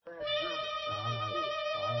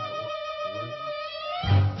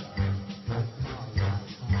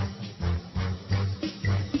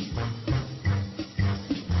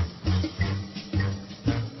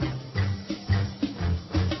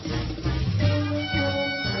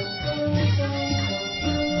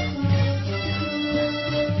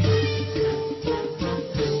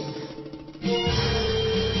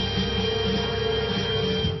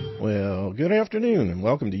afternoon, and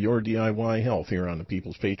welcome to Your DIY Health here on the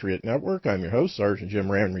People's Patriot Network. I'm your host, Sergeant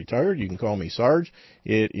Jim Rand, retired. You can call me Sarge.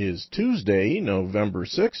 It is Tuesday, November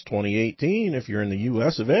 6, 2018. If you're in the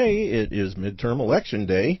U.S. of A., it is midterm election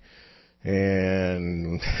day.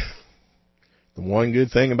 And the one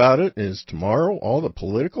good thing about it is tomorrow all the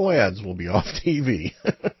political ads will be off TV.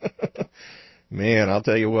 Man, I'll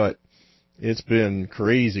tell you what. It's been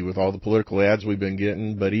crazy with all the political ads we've been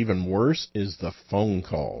getting, but even worse is the phone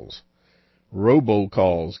calls.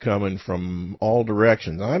 Robocalls coming from all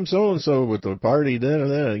directions. I'm so-and-so with the party,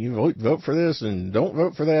 da-da-da. You vote for this and don't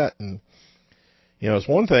vote for that. And, you know, it's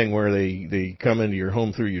one thing where they come into your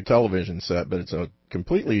home through your television set, but it's a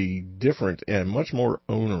completely different and much more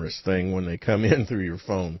onerous thing when they come in through your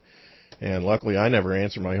phone. And luckily I never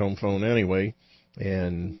answer my home phone anyway,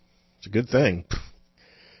 and it's a good thing.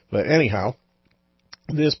 But anyhow,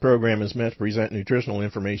 this program is meant to present nutritional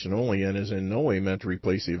information only and is in no way meant to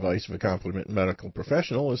replace the advice of a competent medical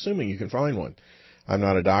professional, assuming you can find one. I'm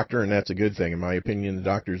not a doctor, and that's a good thing. In my opinion, the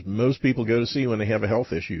doctors most people go to see when they have a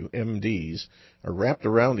health issue, MDs, are wrapped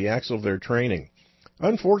around the axle of their training.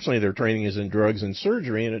 Unfortunately, their training is in drugs and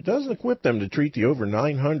surgery, and it doesn't equip them to treat the over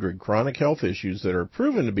 900 chronic health issues that are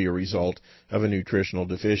proven to be a result of a nutritional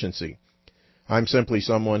deficiency. I'm simply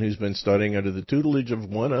someone who's been studying under the tutelage of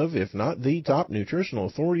one of, if not the top nutritional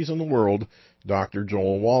authorities in the world, Dr.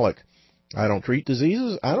 Joel Wallach. I don't treat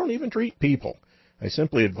diseases. I don't even treat people. I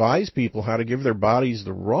simply advise people how to give their bodies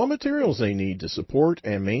the raw materials they need to support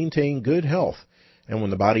and maintain good health. And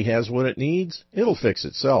when the body has what it needs, it'll fix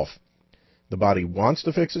itself. The body wants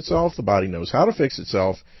to fix itself. The body knows how to fix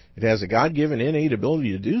itself. It has a God-given innate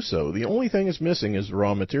ability to do so. The only thing it's missing is the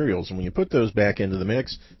raw materials. And when you put those back into the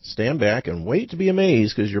mix, stand back and wait to be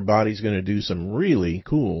amazed because your body's going to do some really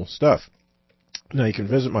cool stuff. Now, you can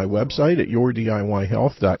visit my website at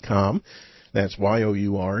yourdiyhealth.com. That's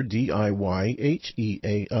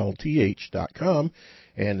YOURDIYHEALTH.com.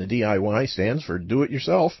 And the DIY stands for do it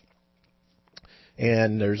yourself.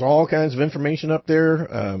 And there's all kinds of information up there.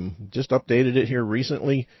 Just updated it here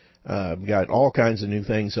recently. Got all kinds of new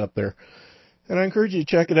things up there. And I encourage you to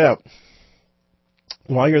check it out.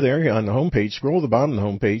 While you're there on the homepage, scroll to the bottom of the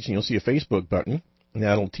homepage and you'll see a Facebook button. And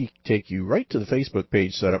that'll take you right to the Facebook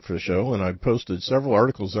page set up for the show. And I posted several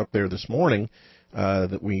articles up there this morning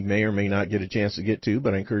that we may or may not get a chance to get to,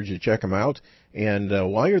 but I encourage you to check them out. And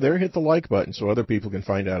while you're there, hit the like button so other people can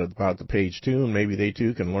find out about the page too, and maybe they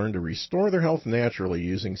too can learn to restore their health naturally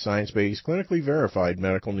using science-based, clinically verified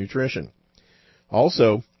medical nutrition.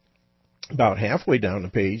 Also, about halfway down the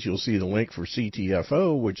page, you'll see the link for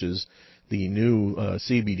CTFO, which is the new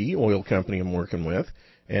CBD oil company I'm working with,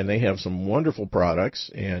 and they have some wonderful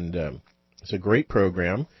products, and it's a great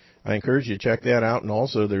program. I encourage you to check that out, and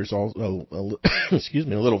also there's also a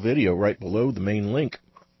little video right below the main link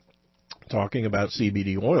talking about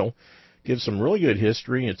CBD oil. Gives some really good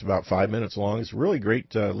history. It's about 5 minutes long. It's a really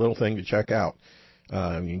great little thing to check out. You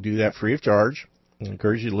can do that free of charge. I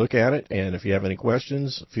encourage you to look at it, and if you have any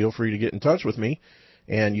questions, feel free to get in touch with me.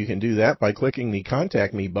 And you can do that by clicking the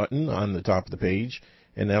Contact Me button on the top of the page,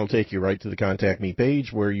 and that'll take you right to the Contact Me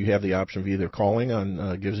page where you have the option of either calling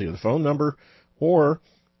on, gives you the phone number, or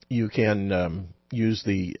you can use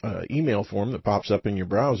the email form that pops up in your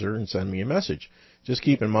browser and send me a message. Just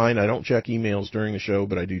keep in mind, I don't check emails during the show,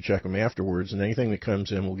 but I do check them afterwards, and anything that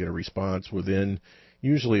comes in will get a response within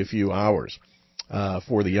usually a few hours.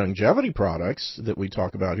 For the longevity products that we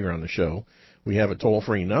talk about here on the show, we have a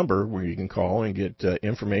toll-free number where you can call and get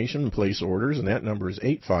information and place orders, and that number is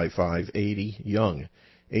 855-80-YOUNG,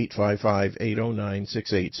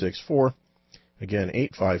 855-809-6864. Again,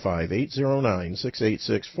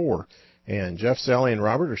 855-809-6864. And Jeff, Sally, and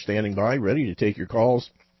Robert are standing by, ready to take your calls.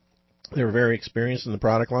 They're very experienced in the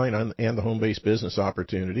product line and the home-based business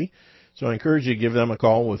opportunity. So I encourage you to give them a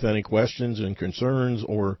call with any questions and concerns,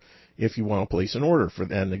 or if you want to place an order.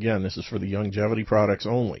 And again, this is for the longevity products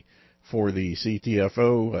only. For the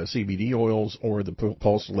CTFO, CBD oils, or the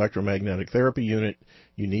pulse electromagnetic therapy unit,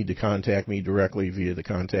 you need to contact me directly via the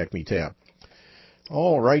Contact Me tab.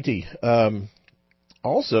 All righty.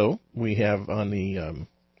 Also, we have on the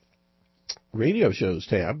radio shows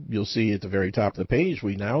tab, you'll see at the very top of the page,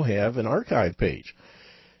 we now have an archive page.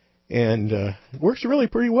 And it works really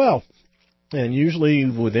pretty well. And usually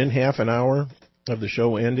within half an hour of the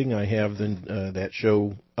show ending, I have that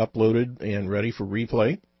show uploaded and ready for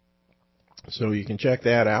replay. So you can check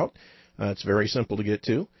that out. It's very simple to get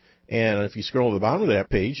to. And if you scroll to the bottom of that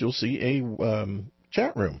page, you'll see a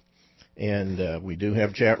chat room. And we do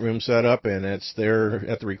have chat room set up, and it's there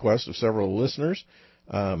at the request of several listeners.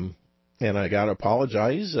 And I got to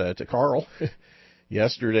apologize to Carl.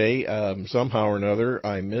 yesterday. Somehow or another,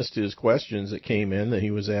 I missed his questions that came in that he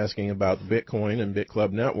was asking about Bitcoin and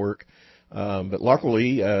BitClub Network. But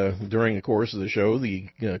luckily, during the course of the show, the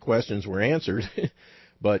questions were answered.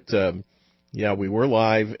 But, yeah, we were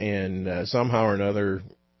live, and somehow or another,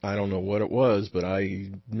 I don't know what it was, but I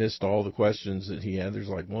missed all the questions that he had. There's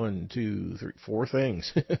like 1, 2, 3, 4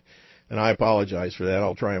 things. And I apologize for that.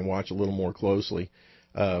 I'll try and watch a little more closely.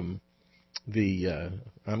 I'm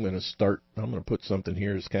going to put something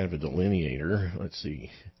here as kind of a delineator. Let's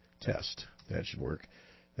see. Test. That should work.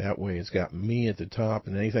 That way it's got me at the top,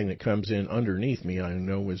 and anything that comes in underneath me I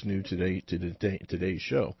know is new today to today's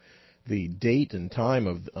show. The date and time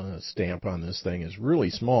of stamp on this thing is really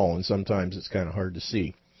small, and sometimes it's kind of hard to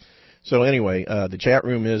see. So anyway, the chat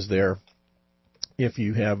room is there. If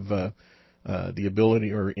you have the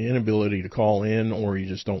ability or inability to call in, or you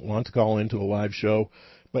just don't want to call into a live show,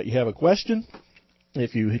 but you have a question,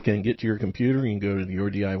 if you can get to your computer, you can go to the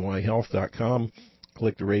YDIYhealth.com,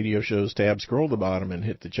 click the radio shows tab, scroll to the bottom, and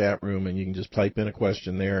hit the chat room, and you can just type in a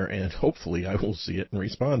question there, and hopefully I will see it and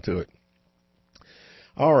respond to it.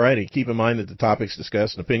 All righty. Keep in mind that the topics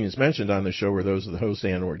discussed and opinions mentioned on this show are those of the host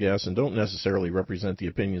and or guests and don't necessarily represent the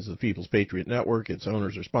opinions of the People's Patriot Network, its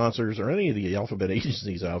owners or sponsors, or any of the alphabet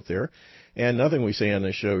agencies out there. And nothing we say on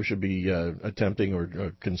this show should be attempting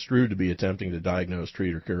or construed to be attempting to diagnose,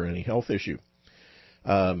 treat, or cure any health issue.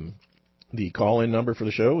 The call-in number for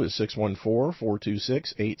the show is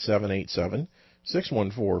 614-426-8787,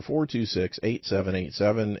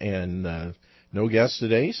 614-426-8787, and no guests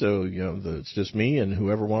today, so it's just me and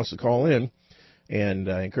whoever wants to call in. And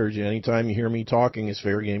I encourage you, anytime you hear me talking, it's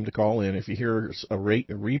fair game to call in. If you hear a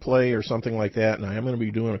replay or something like that, and I am going to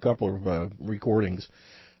be doing a couple of recordings,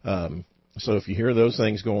 so if you hear those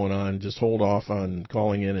things going on, just hold off on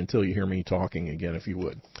calling in until you hear me talking again, if you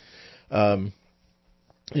would.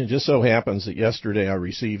 It just so happens that yesterday I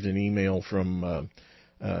received an email from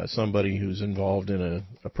somebody who's involved in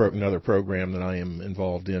another program that I am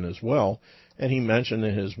involved in as well, and he mentioned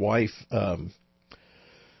that his wife had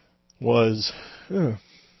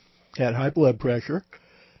high blood pressure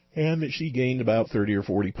and that she gained about 30 or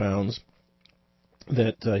 40 pounds,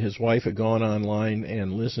 that his wife had gone online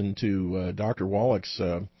and listened to Dr. Wallach's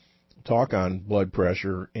talk on blood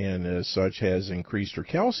pressure, and as such has increased her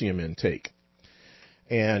calcium intake.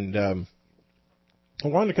 And I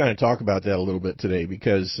wanted to kind of talk about that a little bit today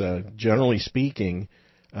because, generally speaking,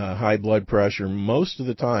 high blood pressure most of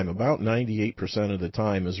the time, about 98% of the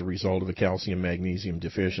time, is a result of a calcium-magnesium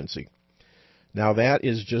deficiency. Now, that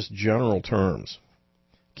is just general terms.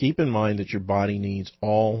 Keep in mind that your body needs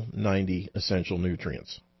all 90 essential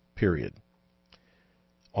nutrients, period.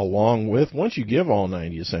 Along with, once you give all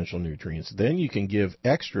 90 essential nutrients, then you can give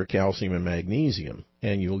extra calcium and magnesium,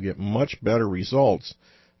 and you'll get much better results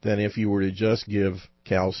than if you were to just give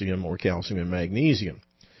calcium or calcium and magnesium,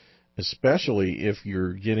 especially if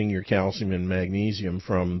you're getting your calcium and magnesium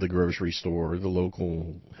from the grocery store, the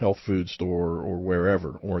local health food store, or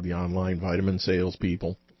wherever, or the online vitamin sales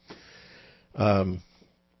people.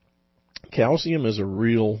 Calcium is a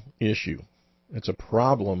real issue. It's a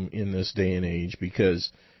problem in this day and age because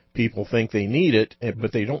people think they need it,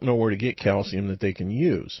 but they don't know where to get calcium that they can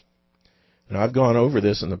use. And I've gone over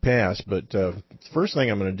this in the past, but the first thing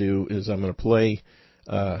I'm going to do is I'm going to play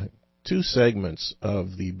 2 segments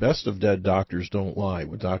of the Best of Dead Doctors Don't Lie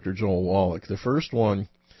with Dr. Joel Wallach. The first one,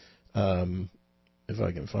 if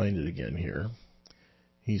I can find it again here,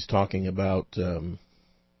 he's talking about, let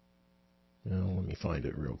me find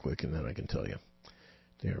it real quick and then I can tell you.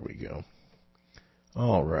 There we go.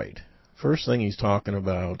 All right. First thing he's talking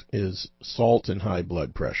about is salt and high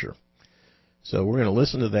blood pressure. So we're going to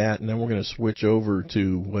listen to that, and then we're going to switch over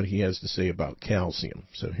to what he has to say about calcium.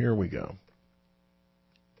 So here we go.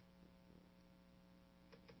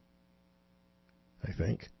 I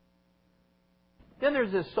think. Then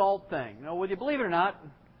there's this salt thing. Whether you believe it or not,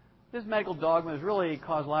 this medical dogma has really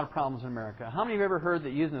caused a lot of problems in America. How many of you have ever heard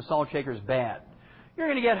that using a salt shaker is bad? You're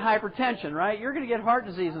going to get hypertension, right? You're going to get heart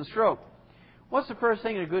disease and stroke. What's the first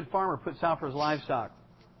thing a good farmer puts out for his livestock?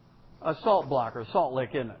 A salt block or a salt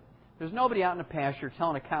lick, isn't it? There's nobody out in the pasture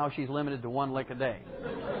telling a cow she's limited to 1 lick a day.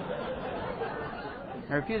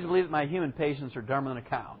 I refuse to believe that my human patients are dumber than a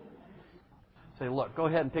cow. Say, look, go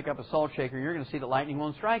ahead and pick up a salt shaker. You're going to see that lightning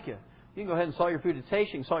won't strike you. You can go ahead and salt your food to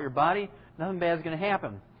taste. You can salt your body. Nothing bad is going to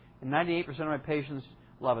happen. And 98% of my patients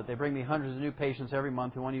love it. They bring me hundreds of new patients every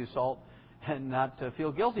month who want to use salt and not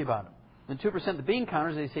feel guilty about it. And 2% of the bean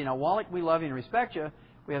counters, they say, now, Wallach, we love you and respect you.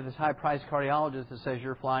 We have this high-priced cardiologist that says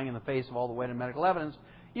you're flying in the face of all the weight of medical evidence.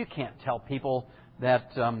 You can't tell people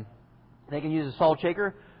that they can use a salt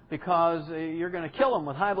shaker. because you're going to kill them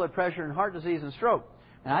with high blood pressure and heart disease and stroke.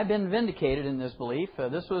 And I've been vindicated in this belief.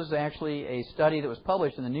 This was actually a study that was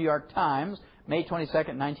published in the New York Times, May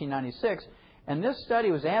 22nd, 1996. And this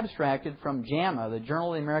study was abstracted from JAMA, the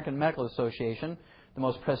Journal of the American Medical Association, the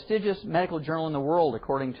most prestigious medical journal in the world,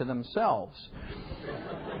 according to themselves.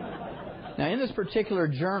 Now, in this particular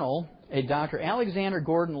journal, a Dr. Alexander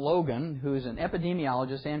Gordon Logan, who is an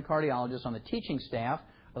epidemiologist and cardiologist on the teaching staff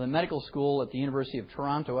of the medical school at the University of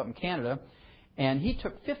Toronto up in Canada, and he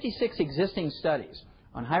took 56 existing studies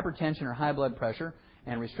on hypertension or high blood pressure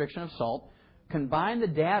and restriction of salt, combined the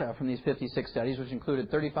data from these 56 studies, which included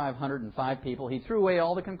 3,505 people. He threw away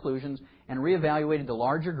all the conclusions and reevaluated the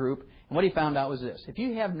larger group. And what he found out was this. If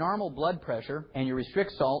you have normal blood pressure and you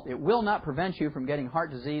restrict salt, it will not prevent you from getting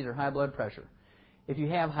heart disease or high blood pressure. If you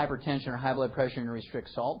have hypertension or high blood pressure and you restrict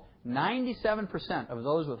salt, 97% of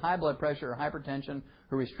those with high blood pressure or hypertension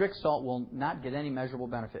who restrict salt will not get any measurable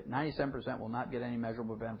benefit. 97% will not get any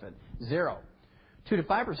measurable benefit. 0. 2 to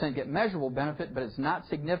 5% get measurable benefit, but it's not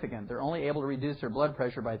significant. They're only able to reduce their blood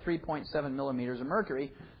pressure by 3.7 millimeters of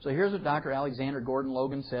mercury. So here's what Dr. Alexander Gordon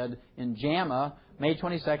Logan said in JAMA, May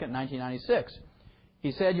 22nd, 1996.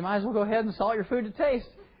 He said, you might as well go ahead and salt your food to taste.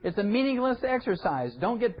 It's a meaningless exercise.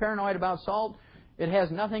 Don't get paranoid about salt. It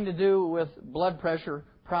has nothing to do with blood pressure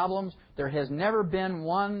problems. There has never been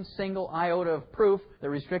one single iota of proof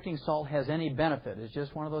that restricting salt has any benefit. It's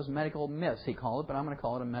just one of those medical myths, he called it, but I'm going to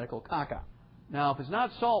call it a medical caca. Now, if it's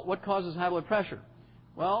not salt, what causes high blood pressure?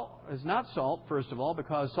 Well, it's not salt, first of all,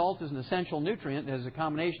 because salt is an essential nutrient. It has a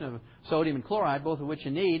combination of sodium and chloride, both of which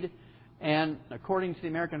you need. And according to the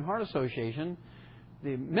American Heart Association,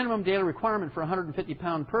 the minimum daily requirement for a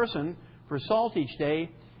 150-pound person for salt each day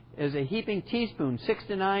is a heaping teaspoon, 6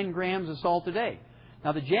 to 9 grams of salt a day.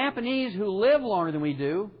 Now, the Japanese who live longer than we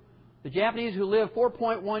do, the Japanese who live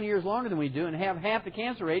 4.1 years longer than we do and have half the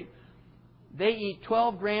cancer rate, they eat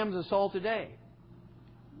 12 grams of salt a day.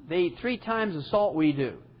 They eat 3 times the salt we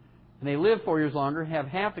do. And they live 4 years longer, have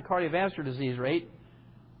half the cardiovascular disease rate,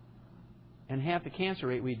 and half the cancer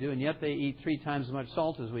rate we do, and yet they eat 3 times as much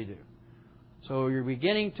salt as we do. So you're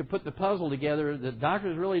beginning to put the puzzle together that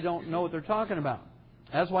doctors really don't know what they're talking about.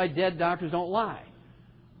 That's why dead doctors don't lie.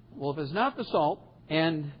 Well, if it's not the salt,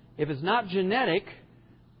 and if it's not genetic,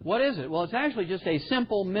 what is it? Well, it's actually just a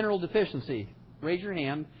simple mineral deficiency. Raise your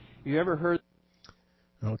hand if you ever heard.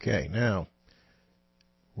 Okay, now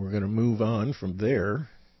we're going to move on from there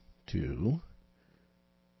to,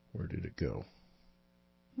 where did it go?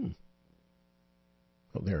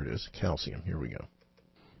 Oh, there it is, calcium. Here we go.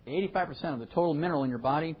 85% of the total mineral in your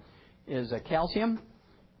body is calcium.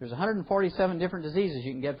 There's 147 different diseases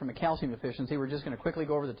you can get from a calcium deficiency. We're just going to quickly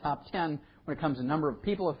go over the top 10 when it comes to number of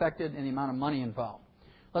people affected and the amount of money involved.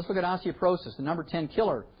 Let's look at osteoporosis, the number 10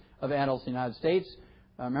 killer of adults in the United States.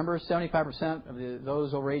 Remember, 75% of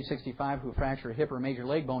those over age 65 who fracture a hip or a major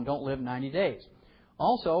leg bone don't live 90 days.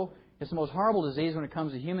 Also, it's the most horrible disease when it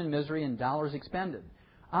comes to human misery and dollars expended.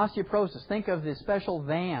 Osteoporosis, think of the special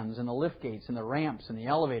vans and the lift gates and the ramps and the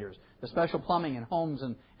elevators, the special plumbing in homes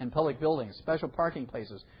and public buildings, special parking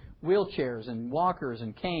places, wheelchairs and walkers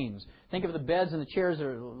and canes. Think of the beds and the chairs that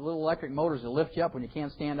are little electric motors that lift you up when you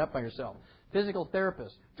can't stand up by yourself. Physical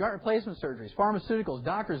therapists, joint replacement surgeries, pharmaceuticals,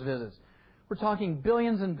 doctor's visits. We're talking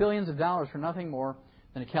billions and billions of dollars for nothing more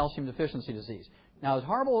than a calcium deficiency disease. Now, as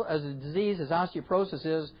horrible as a disease as osteoporosis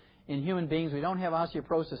is in human beings, we don't have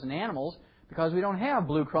osteoporosis in animals because we don't have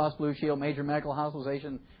Blue Cross Blue Shield, major medical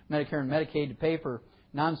hospitalization, Medicare and Medicaid to pay for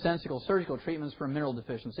nonsensical surgical treatments for mineral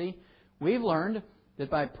deficiency. We've learned that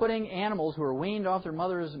by putting animals who are weaned off their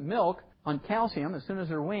mother's milk on calcium, as soon as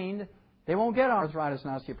they're weaned, they won't get arthritis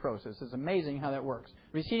and osteoporosis. It's amazing how that works.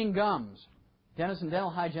 Receding gums. Dentists and dental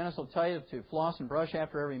hygienists will tell you to floss and brush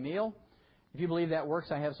after every meal. If you believe that works,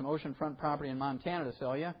 I have some oceanfront property in Montana to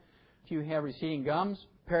sell you. If you have receding gums,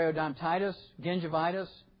 periodontitis, gingivitis,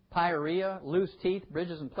 pyorrhea, loose teeth,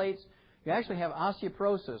 bridges and plates, you actually have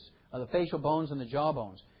osteoporosis of the facial bones and the jaw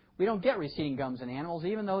bones. We don't get receding gums in animals,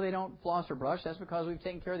 even though they don't floss or brush. That's because we've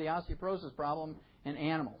taken care of the osteoporosis problem in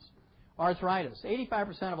animals. Arthritis.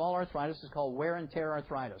 85% of all arthritis is called wear and tear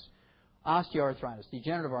arthritis. Osteoarthritis,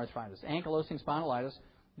 degenerative arthritis, ankylosing spondylitis.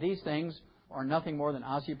 These things are nothing more than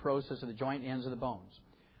osteoporosis of the joint ends of the bones.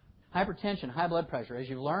 Hypertension, high blood pressure, as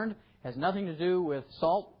you've learned, has nothing to do with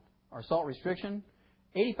salt or salt restriction.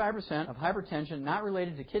 85% of hypertension not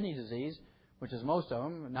related to kidney disease, which is most of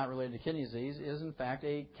them, not related to kidney disease, is in fact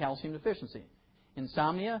a calcium deficiency.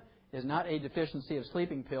 Insomnia is not a deficiency of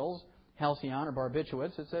sleeping pills, Halcion or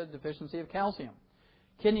barbiturates. It's a deficiency of calcium.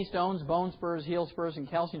 Kidney stones, bone spurs, heel spurs, and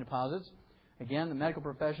calcium deposits. Again, the medical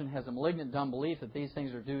profession has a malignant dumb belief that these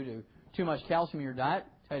things are due to too much calcium in your diet.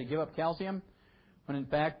 try to give up calcium, when in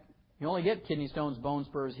fact you only get kidney stones, bone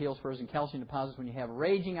spurs, heel spurs, and calcium deposits when you have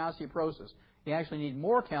raging osteoporosis. You actually need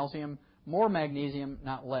more calcium, more magnesium,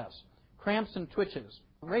 not less. Cramps and twitches.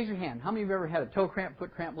 Raise your hand. How many of you have ever had a toe cramp,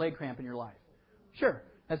 foot cramp, leg cramp in your life? Sure.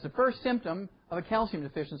 That's the first symptom of a calcium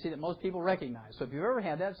deficiency that most people recognize. So if you've ever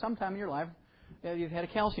had that sometime in your life, you've had a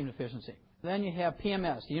calcium deficiency. Then you have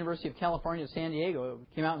PMS. The University of California, San Diego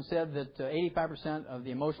came out and said that 85% of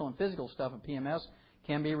the emotional and physical stuff of PMS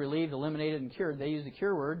can be relieved, eliminated, and cured. They use the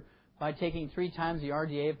cure word by taking 3 times the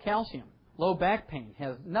RDA of calcium. Low back pain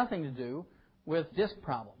has nothing to do with disc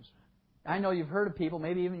problems. I know you've heard of people,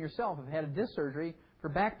 maybe even yourself, have had a disc surgery for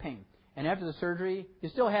back pain. And after the surgery, you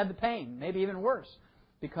still had the pain, maybe even worse,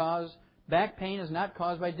 because back pain is not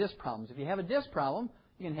caused by disc problems. If you have a disc problem,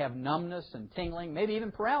 you can have numbness and tingling, maybe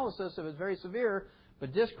even paralysis if it's very severe,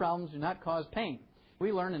 but disc problems do not cause pain.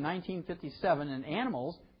 We learned in 1957 in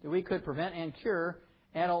animals that we could prevent and cure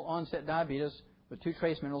adult onset diabetes with 2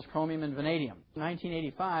 trace minerals, chromium and vanadium. In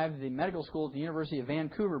 1985, the medical school at the University of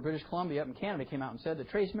Vancouver, British Columbia, up in Canada, came out and said that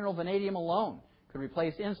trace mineral vanadium alone could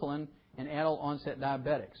replace insulin in adult onset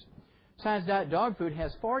diabetics. Science Diet dog food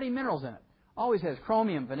has 40 minerals in it. Always has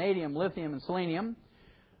chromium, vanadium, lithium, and selenium.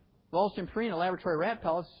 Volscian Purina laboratory rat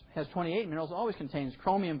pellets has 28 minerals. Always contains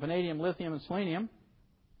chromium, vanadium, lithium, and selenium.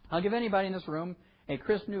 I'll give anybody in this room a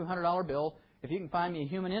crisp new $100 bill if you can find me a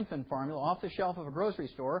human infant formula off the shelf of a grocery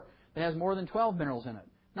store that has more than 12 minerals in it.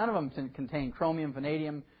 None of them contain chromium,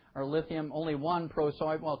 vanadium, or lithium. Only one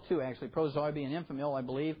Pro-Soy, well, 2 actually. Pro-Soybean and Infamil, I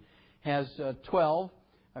believe, has 12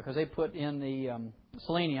 because they put in the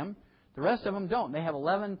selenium. The rest of them don't. They have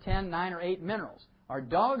 11, 10, 9, or 8 minerals. Our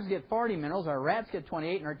dogs get 40 minerals, our rats get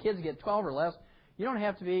 28, and our kids get 12 or less. You don't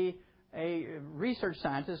have to be a research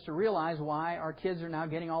scientist to realize why our kids are now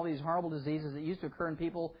getting all these horrible diseases that used to occur in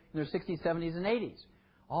people in their 60s, 70s, and 80s.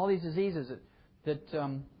 All these diseases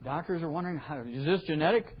that doctors are wondering, is this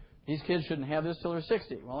genetic? These kids shouldn't have this till they're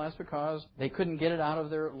 60. Well, that's because they couldn't get it out of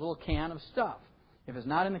their little can of stuff. If it's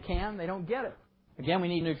not in the can, they don't get it. Again, we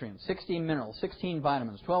need nutrients, 16 minerals, 16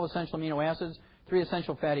 vitamins, 12 essential amino acids, 3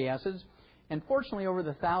 essential fatty acids. And fortunately, over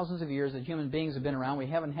the thousands of years that human beings have been around, we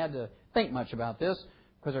haven't had to think much about this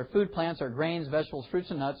because our food plants, our grains, vegetables, fruits,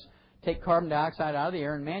 and nuts take carbon dioxide out of the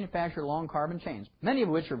air and manufacture long carbon chains, many of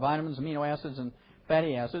which are vitamins, amino acids, and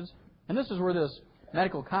fatty acids. And this is where this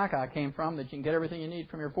medical caca came from, that you can get everything you need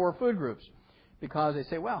from your 4 food groups. Because they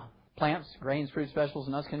say, well, plants, grains, fruits, vegetables,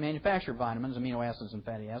 and nuts can manufacture vitamins, amino acids, and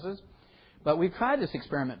fatty acids. But we've tried this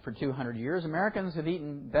experiment for 200 years. Americans have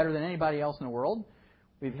eaten better than anybody else in the world.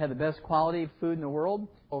 We've had the best quality food in the world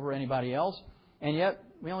over anybody else. And yet,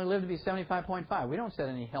 we only live to be 75.5. We don't set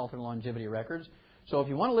any health or longevity records. So if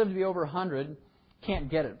you want to live to be over 100, you can't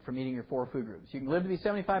get it from eating your 4 food groups. You can live to be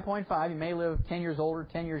 75.5. You may live 10 years older,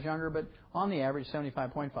 10 years younger, but on the average,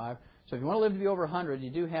 75.5. So if you want to live to be over 100,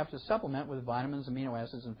 you do have to supplement with vitamins, amino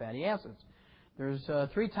acids, and fatty acids. There's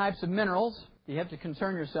 3 types of minerals you have to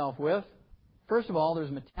concern yourself with. First of all,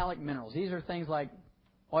 there's metallic minerals. These are things like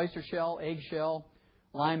oyster shell, eggshell,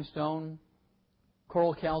 limestone,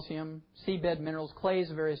 coral calcium, seabed minerals, clays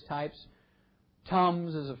of various types.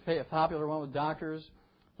 Tums is a popular one with doctors.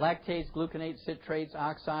 Lactates, gluconates, citrates,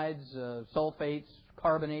 oxides, sulfates,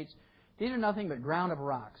 carbonates. These are nothing but ground-up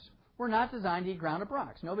rocks. We're not designed to eat ground-up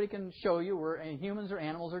rocks. Nobody can show you where humans or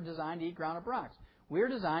animals are designed to eat ground-up rocks. We're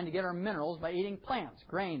designed to get our minerals by eating plants,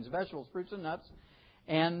 grains, vegetables, fruits, and nuts.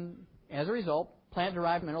 And as a result,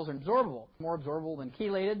 plant-derived minerals are absorbable, more absorbable than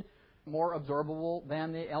chelated, more absorbable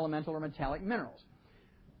than the elemental or metallic minerals.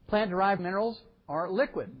 Plant-derived minerals are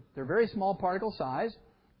liquid. They're very small particle size.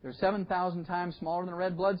 They're 7,000 times smaller than a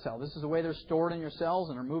red blood cell. This is the way they're stored in your cells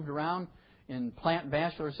and are moved around in plant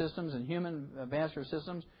vascular systems and human vascular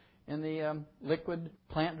systems in the liquid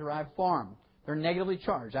plant-derived form. They're negatively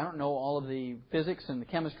charged. I don't know all of the physics and the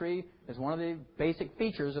chemistry. It's one of the basic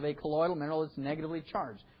features of a colloidal mineral that's negatively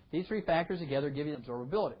charged. These 3 factors together give you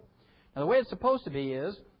absorbability. Now, the way it's supposed to be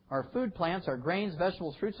is our food plants, our grains,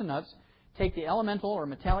 vegetables, fruits, and nuts, take the elemental or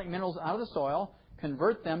metallic minerals out of the soil,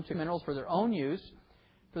 convert them to minerals for their own use,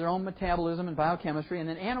 for their own metabolism and biochemistry, and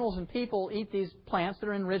then animals and people eat these plants that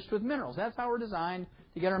are enriched with minerals. That's how we're designed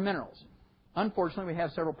to get our minerals. Unfortunately, we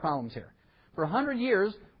have several problems here. For 100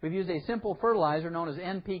 years, we've used a simple fertilizer known as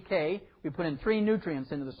NPK. We put in 3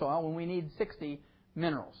 nutrients into the soil when we need 60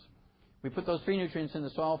 minerals. We put those 3 nutrients in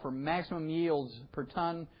the soil for maximum yields per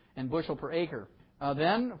ton and bushel per acre.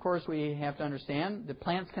 Then, of course, we have to understand that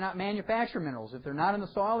plants cannot manufacture minerals. If they're not in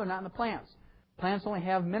the soil, they're not in the plants. Plants only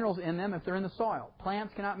have minerals in them if they're in the soil.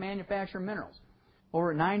 Plants cannot manufacture minerals.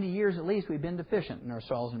 Over 90 years at least, we've been deficient in our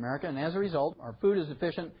soils in America, and as a result, our food is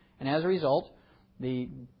deficient, and as a result, the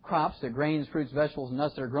crops, the grains, fruits, vegetables, and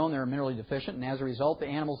nuts that are grown there are minerally deficient, and as a result, the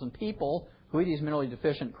animals and people who eat these minerally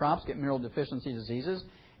deficient crops get mineral deficiency diseases,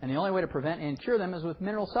 and the only way to prevent and cure them is with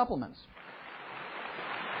mineral supplements.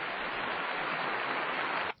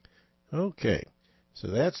 Okay, so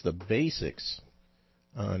that's the basics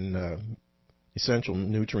on essential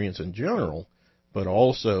nutrients in general, but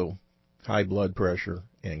also high blood pressure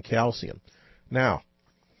and calcium. Now,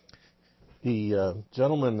 the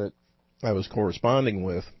gentleman that I was corresponding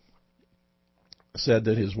with said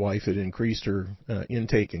that his wife had increased her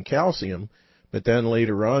intake in calcium, but then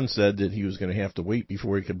later on said that he was going to have to wait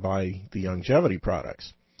before he could buy the longevity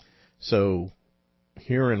products. So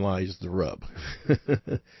herein lies the rub.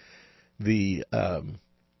 The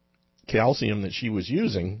calcium that she was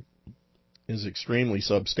using is extremely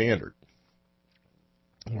substandard.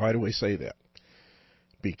 Why do I say that?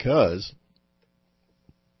 Because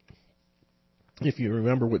if you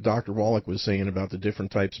remember what Dr. Wallach was saying about the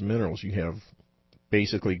different types of minerals, you have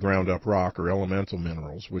basically ground up rock or elemental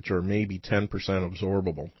minerals, which are maybe 10%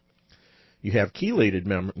 absorbable. You have chelated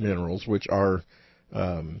minerals, which are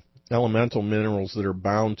elemental minerals that are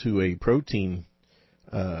bound to a protein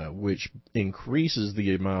which increases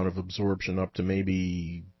the amount of absorption up to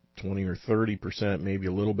maybe 20 or 30%, maybe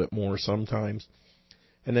a little bit more sometimes.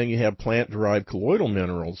 And then you have plant-derived colloidal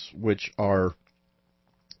minerals, which are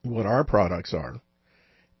what our products are,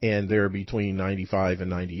 and they're between 95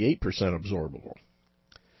 and 98% absorbable.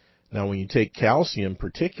 Now, when you take calcium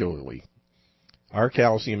particularly, our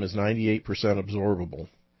calcium is 98% absorbable,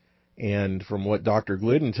 and from what Dr.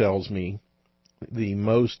 Glidden tells me, the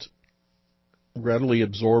most readily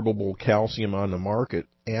absorbable calcium on the market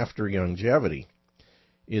after longevity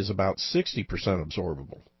is about 60%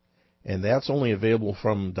 absorbable, and that's only available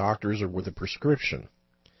from doctors or with a prescription.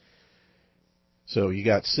 So you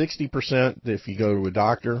got 60% if you go to a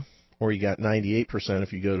doctor, or you got 98%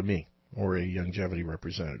 if you go to me or a longevity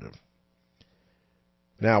representative.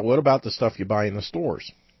 Now, what about the stuff you buy in the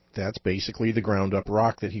stores? That's basically the ground up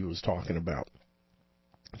rock that he was talking about.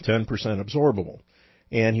 10% absorbable.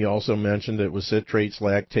 And he also mentioned it was citrates,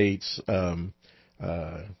 lactates, I'm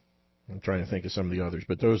trying to think of some of the others,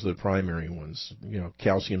 but those are the primary ones. You know,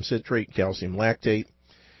 calcium citrate, calcium lactate.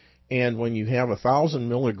 And when you have 1,000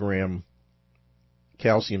 milligram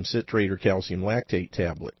calcium citrate or calcium lactate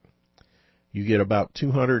tablet, you get about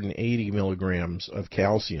 280 milligrams of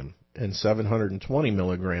calcium and 720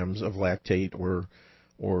 milligrams of lactate or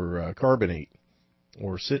carbonate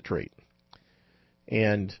or citrate.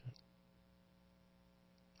 And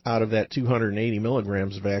out of that 280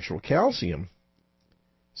 milligrams of actual calcium,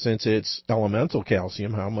 since it's elemental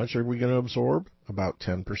calcium, how much are we going to absorb? About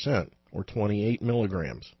 10%, or 28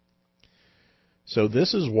 milligrams. So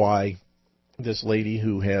this is why this lady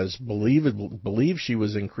who has believed she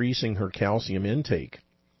was increasing her calcium intake,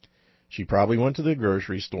 she probably went to the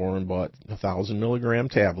grocery store and bought 1,000 milligram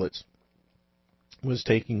tablets, was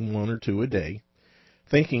taking 1 or 2 a day,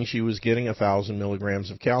 thinking she was getting 1,000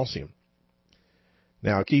 milligrams of calcium.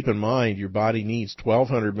 Now, keep in mind, your body needs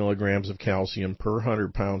 1,200 milligrams of calcium per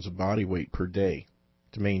 100 pounds of body weight per day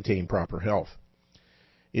to maintain proper health.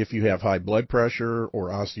 If you have high blood pressure or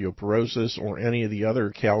osteoporosis or any of the other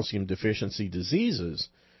calcium deficiency diseases,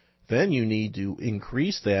 then you need to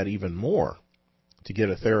increase that even more to get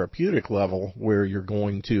a therapeutic level where you're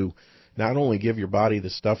going to not only give your body the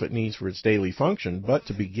stuff it needs for its daily function, but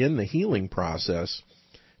to begin the healing process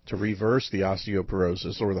to reverse the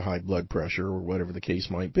osteoporosis or the high blood pressure or whatever the case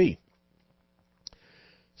might be.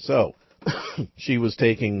 So, she was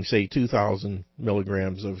taking, say, 2,000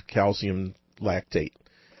 milligrams of calcium lactate,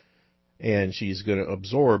 and she's going to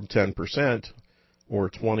absorb 10%, or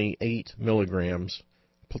 28 milligrams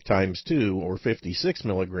times 2, or 56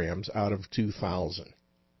 milligrams out of 2,000.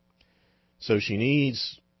 So she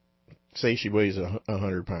needs, say she weighs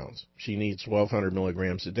 100 pounds. She needs 1,200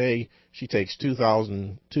 milligrams a day. She takes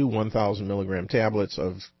 1,000 milligram tablets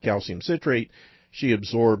of calcium citrate. She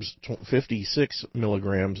absorbs 56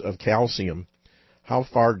 milligrams of calcium. How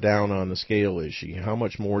far down on the scale is she? How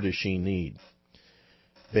much more does she need?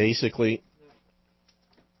 Basically,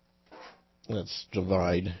 let's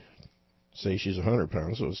divide, say she's 100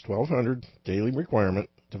 pounds, so it's 1,200 daily requirement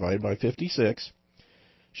divided by 56.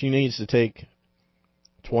 She needs to take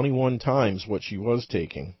 21 times what she was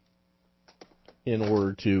taking in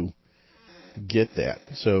order to get that.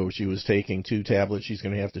 So she was taking 2 tablets. She's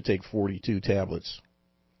going to have to take 42 tablets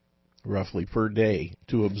roughly per day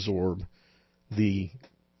to absorb the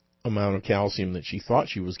amount of calcium that she thought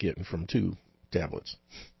she was getting from 2 tablets.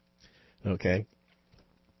 Okay?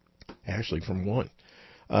 Actually from 1.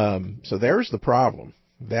 So there's the problem.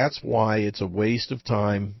 That's why it's a waste of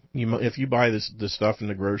time. If you buy this stuff in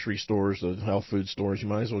the grocery stores, the health food stores, you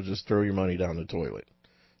might as well just throw your money down the toilet.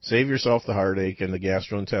 Save yourself the heartache and the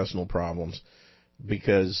gastrointestinal problems,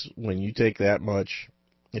 because when you take that much,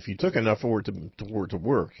 if you took enough for it to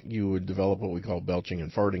work, you would develop what we call belching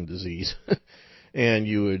and farting disease, and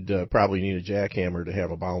you would probably need a jackhammer to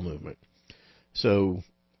have a bowel movement. So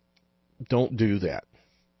don't do that.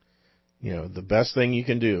 The best thing you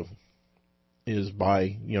can do is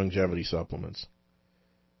buy longevity supplements.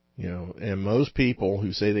 And most people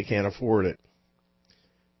who say they can't afford it,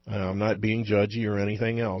 I'm not being judgy or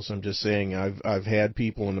anything else. I'm just saying I've had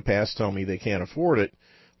people in the past tell me they can't afford it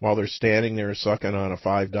while they're standing there sucking on a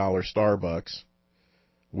 $5 Starbucks,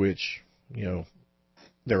 which,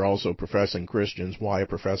 they're also professing Christians. Why a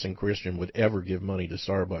professing Christian would ever give money to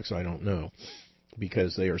Starbucks, I don't know,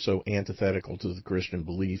 because they are so antithetical to the Christian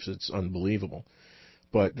beliefs, it's unbelievable.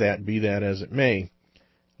 But be that as it may,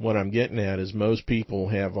 what I'm getting at is most people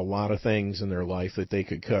have a lot of things in their life that they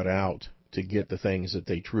could cut out to get the things that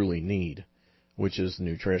they truly need, which is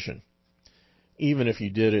nutrition. Even if you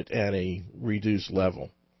did it at a reduced level.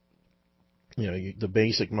 The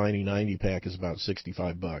basic Mighty 90 pack is about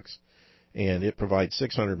 $65, and it provides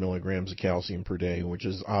 600 milligrams of calcium per day, which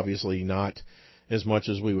is obviously not as much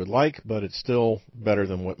as we would like, but it's still better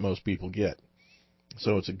than what most people get.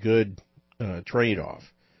 So it's a good trade-off.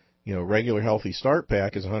 Regular Healthy Start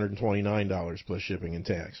Pack is $129 plus shipping and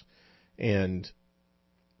tax. And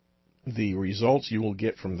the results you will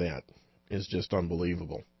get from that is just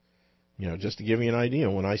unbelievable. Just to give you an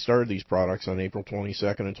idea, when I started these products on April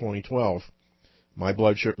 22nd of 2012, my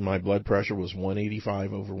blood pressure was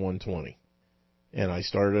 185 over 120. And I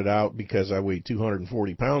started out, because I weighed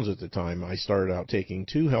 240 pounds at the time, I started out taking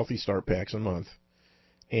 2 Healthy Start Packs a month.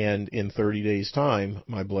 And in 30 days' time,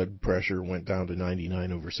 my blood pressure went down to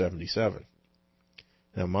 99 over 77.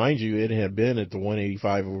 Now, mind you, it had been at the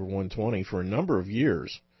 185 over 120 for a number of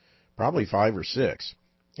years, probably 5 or 6.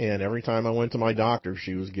 And every time I went to my doctor,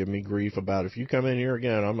 she was giving me grief about, if you come in here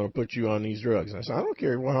again, I'm going to put you on these drugs. And I said, I don't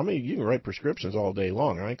care how many, you can write prescriptions all day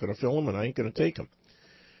long. I ain't going to fill them, and I ain't going to take them.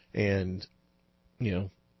 And,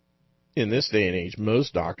 in this day and age,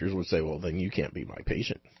 most doctors would say, well, then you can't be my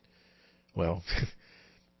patient. Well,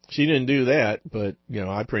 she didn't do that, but,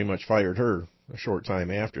 I pretty much fired her a short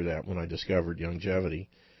time after that when I discovered longevity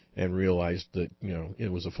and realized that,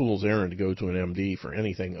 it was a fool's errand to go to an MD for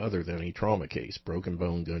anything other than a trauma case, broken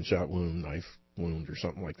bone, gunshot wound, knife wound, or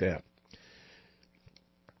something like that.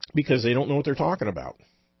 Because they don't know what they're talking about.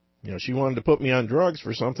 She wanted to put me on drugs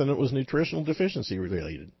for something that was nutritional deficiency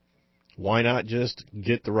related. Why not just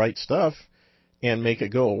get the right stuff and make it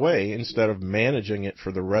go away instead of managing it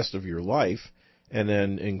for the rest of your life and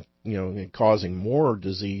then, causing more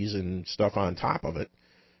disease and stuff on top of it?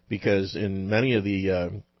 Because in many of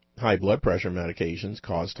the high blood pressure medications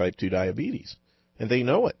cause type 2 diabetes. And they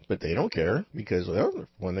know it, but they don't care because, well,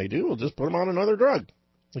 when they do, we'll just put them on another drug.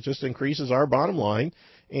 It just increases our bottom line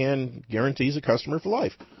and guarantees a customer for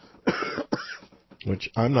life,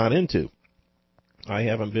 which I'm not into. I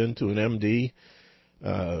haven't been to an MD.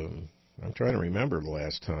 I'm trying to remember the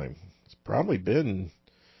last time. It's probably been,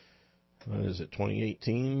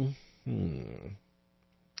 2018?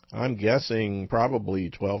 I'm guessing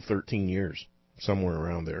probably 12, 13 years, somewhere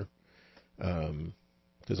around there.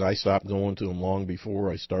 Because I stopped going to them long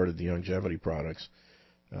before I started the longevity products,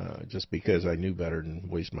 just because I knew better than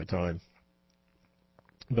waste my time.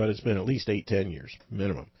 But it's been at least 8, 10 years,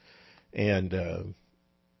 minimum. And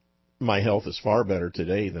my health is far better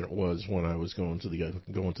today than it was when I was going to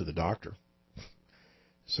the doctor.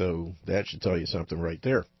 So that should tell you something right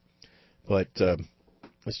there. But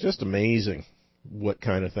it's just amazing what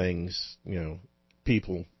kind of things,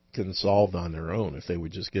 people can solve on their own if they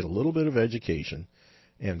would just get a little bit of education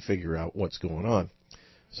and figure out what's going on.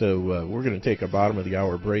 So we're going to take a bottom of the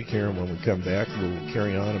hour break here, and when we come back, we'll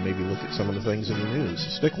carry on and maybe look at some of the things in the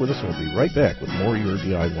news. Stick with us, and we'll be right back with more Your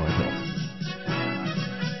DIY Health.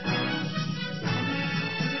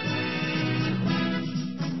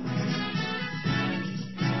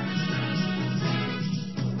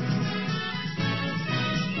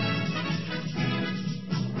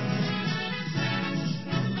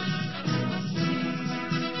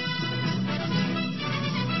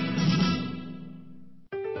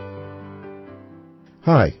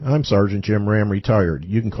 Hi, I'm Sergeant Jim Ram, retired.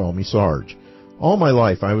 You can call me Sarge. All my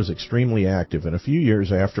life I was extremely active, and a few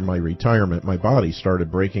years after my retirement my body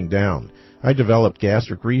started breaking down. I developed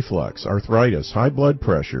gastric reflux, arthritis, high blood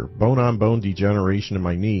pressure, bone-on-bone degeneration in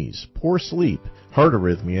my knees, poor sleep, heart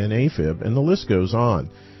arrhythmia, and AFib, and the list goes on.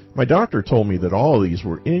 My doctor told me that all of these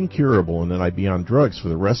were incurable and that I'd be on drugs for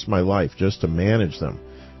the rest of my life just to manage them.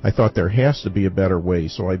 I thought there has to be a better way,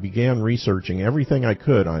 so I began researching everything I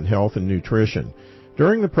could on health and nutrition.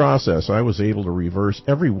 During the process, I was able to reverse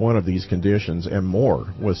every one of these conditions and more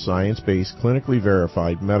with science-based, clinically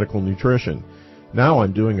verified medical nutrition. Now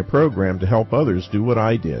I'm doing a program to help others do what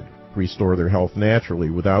I did, restore their health naturally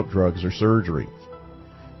without drugs or surgery.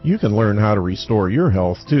 You can learn how to restore your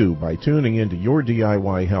health, too, by tuning into Your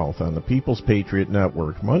DIY Health on the People's Patriot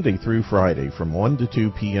Network, Monday through Friday from 1 to 2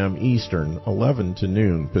 p.m. Eastern, 11 to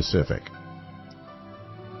noon Pacific.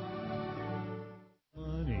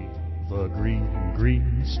 Money for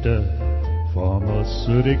green stuff.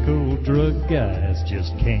 Pharmaceutical drug guys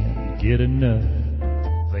just can't get enough.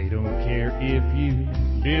 They don't care if you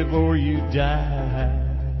live or you die,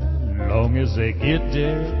 long as they get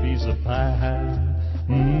their piece of pie.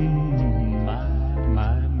 My.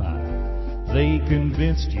 They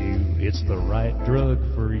convinced you it's the right drug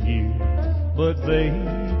for you, but they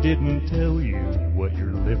didn't tell you what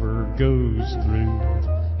your liver goes through.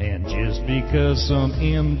 And just because some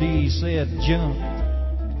MD said jump,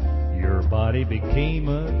 your body became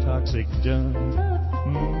a toxic dump.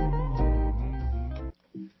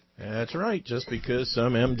 That's right. Just because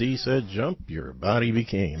some MD said jump, your body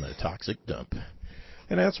became a toxic dump.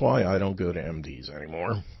 And that's why I don't go to MDs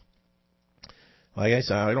anymore. Like I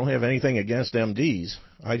said, I don't have anything against MDs.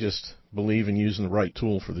 I just believe in using the right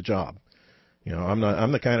tool for the job. You know,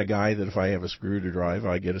 I'm the kind of guy that if I have a screw to drive,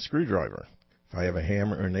 I get a screwdriver. If I have a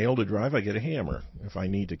hammer or nail to drive, I get a hammer. If I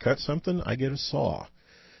need to cut something, I get a saw.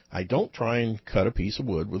 I don't try and cut a piece of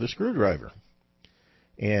wood with a screwdriver.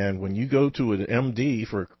 And when you go to an MD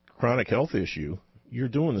for a chronic health issue, you're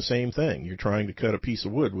doing the same thing. You're trying to cut a piece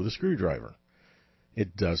of wood with a screwdriver.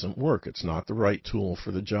 It doesn't work. It's not the right tool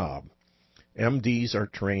for the job. MDs are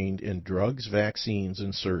trained in drugs, vaccines,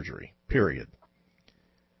 and surgery, period.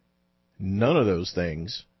 None of those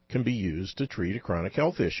things can be used to treat a chronic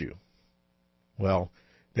health issue. Well,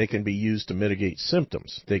 they can be used to mitigate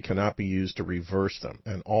symptoms. They cannot be used to reverse them.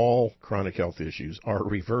 And all chronic health issues are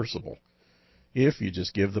reversible if you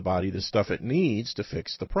just give the body the stuff it needs to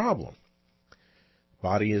fix the problem.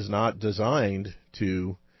 Body is not designed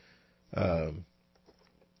to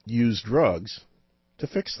use drugs to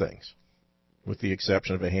fix things, with the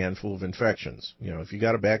exception of a handful of infections. You know, if you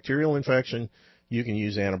got a bacterial infection, you can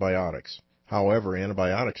use antibiotics. However,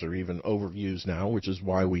 antibiotics are even overused now, which is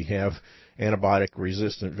why we have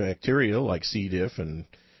antibiotic-resistant bacteria like C. diff and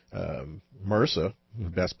MRSA. The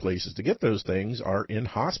best places to get those things are in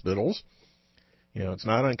hospitals. You know, it's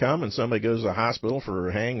not uncommon somebody goes to the hospital for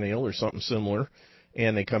a hangnail or something similar,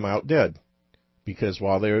 and they come out dead, because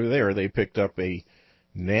while they were there, they picked up a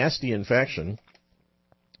nasty infection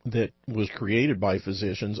that was created by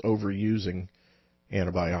physicians overusing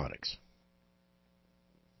antibiotics.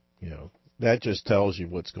 You know, that just tells you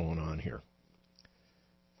what's going on here.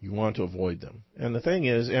 You want to avoid them. And the thing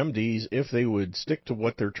is, MDs, if they would stick to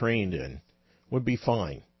what they're trained in, would be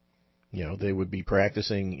fine. You know, they would be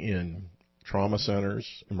practicing in trauma centers,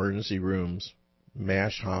 emergency rooms,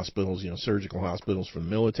 MASH hospitals, you know, surgical hospitals for the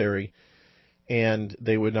military, and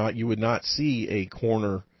they would not. You would not see a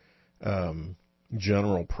corner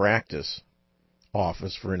general practice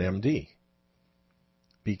office for an MD,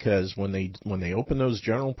 because when they open those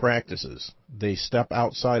general practices, they step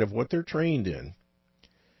outside of what they're trained in,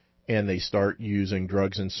 and they start using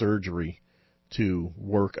drugs and surgery to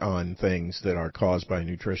work on things that are caused by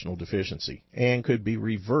nutritional deficiency and could be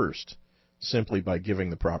reversed simply by giving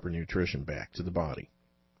the proper nutrition back to the body.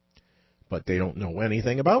 But they don't know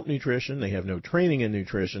anything about nutrition. They have no training in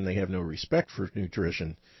nutrition. They have no respect for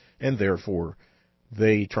nutrition. And therefore,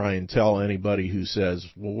 they try and tell anybody who says,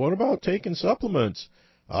 well, what about taking supplements?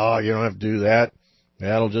 Oh, you don't have to do that.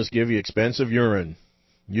 That'll just give you expensive urine.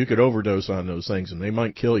 You could overdose on those things, and they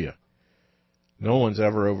might kill you. No one's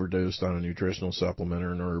ever overdosed on a nutritional supplement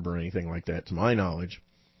or an herb or anything like that, to my knowledge.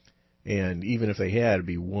 And even if they had, it'd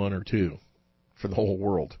be one or two for the whole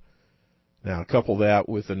world. Now, couple that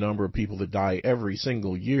with the number of people that die every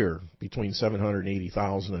single year, between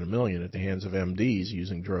 780,000 and 1 million at the hands of MDs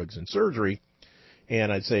using drugs and surgery,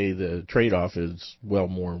 and I'd say the trade-off is well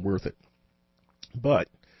more worth it. But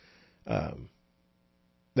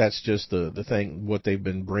that's just the thing, what they've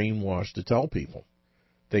been brainwashed to tell people.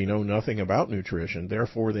 They know nothing about nutrition,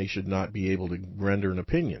 therefore they should not be able to render an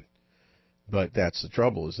opinion. But that's the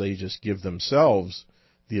trouble, is they just give themselves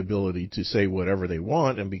the ability to say whatever they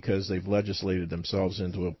want, and because they've legislated themselves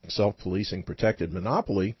into a self-policing protected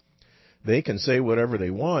monopoly, they can say whatever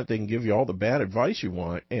they want, they can give you all the bad advice you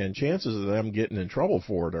want, and chances of them getting in trouble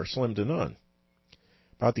for it are slim to none.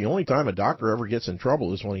 About the only time a doctor ever gets in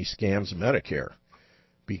trouble is when he scams Medicare,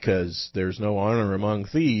 because there's no honor among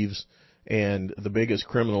thieves, And the biggest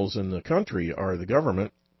criminals in the country are the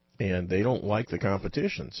government, and they don't like the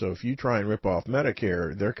competition. So if you try and rip off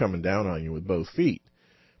Medicare, they're coming down on you with both feet.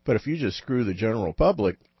 But if you just screw the general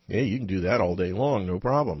public, yeah, you can do that all day long, no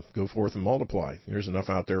problem. Go forth and multiply. There's enough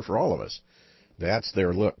out there for all of us. That's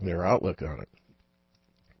their outlook on it.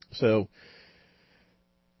 So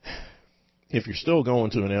if you're still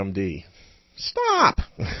going to an MD, stop.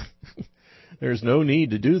 There's no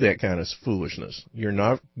need to do that kind of foolishness. You're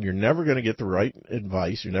never going to get the right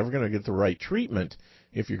advice. You're never going to get the right treatment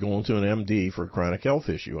if you're going to an MD for a chronic health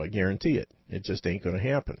issue. I guarantee it. It just ain't going to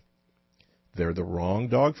happen. They're the wrong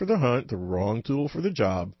dog for the hunt, the wrong tool for the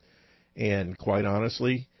job, and quite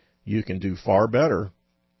honestly, you can do far better.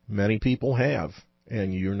 Many people have,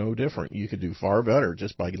 and you're no different. You could do far better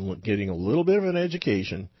just by getting a little bit of an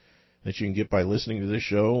education that you can get by listening to this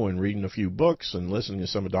show and reading a few books and listening to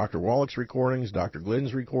some of Dr. Wallach's recordings, Dr.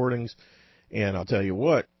 Glenn's recordings, and I'll tell you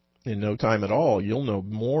what, in no time at all, you'll know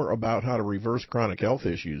more about how to reverse chronic health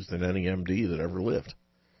issues than any MD that ever lived.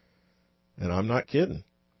 And I'm not kidding.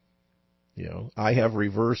 You know, I have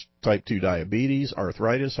reversed type 2 diabetes,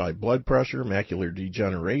 arthritis, high blood pressure, macular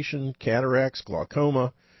degeneration, cataracts,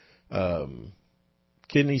 glaucoma,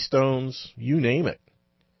 kidney stones, you name it.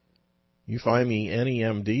 You find me any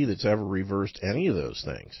MD that's ever reversed any of those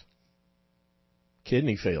things.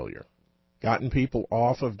 Kidney failure, gotten people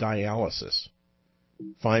off of dialysis.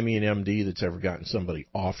 Find me an MD that's ever gotten somebody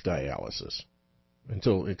off dialysis,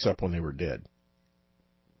 except when they were dead.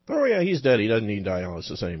 Oh yeah, he's dead. He doesn't need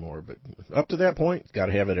dialysis anymore. But up to that point, got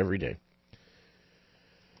to have it every day.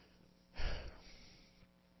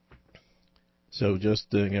 So just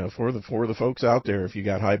for the folks out there, if you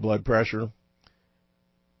got high blood pressure,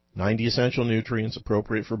 90 essential nutrients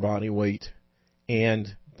appropriate for body weight,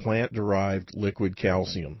 and plant-derived liquid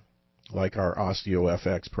calcium, like our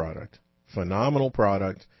OsteoFX product. Phenomenal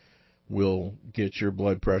product. Will get your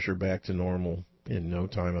blood pressure back to normal in no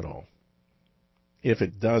time at all. If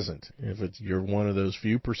it doesn't, you're one of those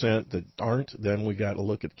few percent that aren't, then we got to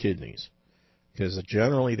look at kidneys. Because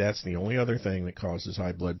generally that's the only other thing that causes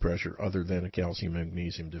high blood pressure other than a calcium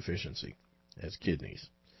magnesium deficiency, as kidneys.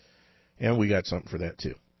 And we got something for that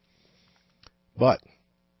too. But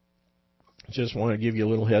just want to give you a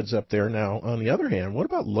little heads up there. Now, on the other hand, what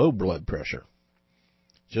about low blood pressure?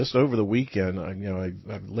 Just over the weekend,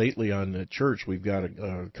 I've lately on the church, we've got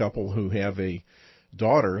a couple who have a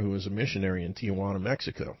daughter who is a missionary in Tijuana,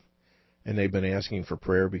 Mexico. And they've been asking for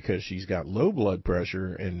prayer because she's got low blood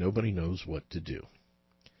pressure and nobody knows what to do.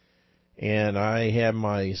 And I had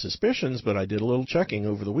my suspicions, but I did a little checking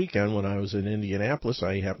over the weekend when I was in Indianapolis.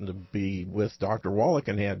 I happened to be with Dr. Wallach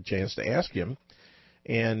and had a chance to ask him.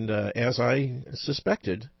 And as I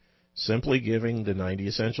suspected, simply giving the 90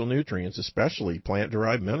 essential nutrients, especially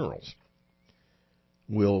plant-derived minerals,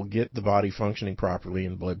 will get the body functioning properly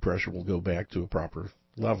and blood pressure will go back to a proper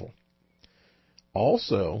level.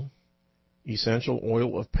 Also, essential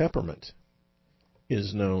oil of peppermint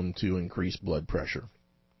is known to increase blood pressure.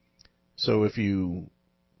 So if you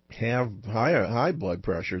have high blood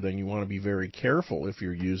pressure, then you want to be very careful if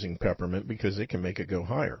you're using peppermint because it can make it go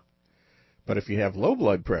higher. But if you have low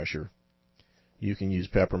blood pressure, you can use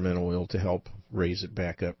peppermint oil to help raise it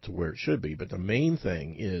back up to where it should be. But the main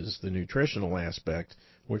thing is the nutritional aspect,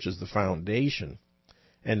 which is the foundation,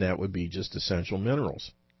 and that would be just essential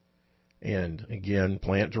minerals. And again,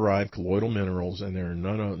 plant-derived colloidal minerals, and there are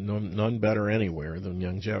none better anywhere than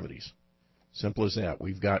Youngevity's. Simple as that.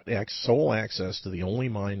 We've got sole access to the only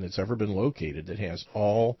mine that's ever been located that has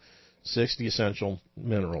all 60 essential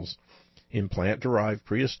minerals in plant-derived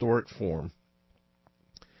prehistoric form,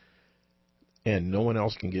 and no one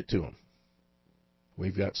else can get to them.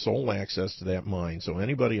 We've got sole access to that mine, so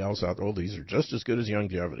anybody else out there, oh, these are just as good as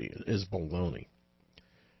Youngevity, is baloney.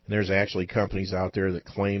 And there's actually companies out there that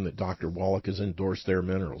claim that Dr. Wallach has endorsed their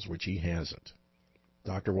minerals, which he hasn't.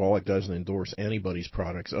 Dr. Wallach doesn't endorse anybody's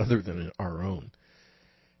products other than our own.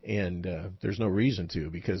 And there's no reason to,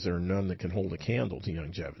 because there are none that can hold a candle to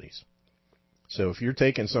Youngevity's. So if you're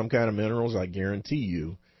taking some kind of minerals, I guarantee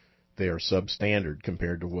you they are substandard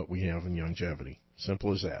compared to what we have in Youngevity.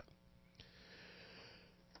 Simple as that.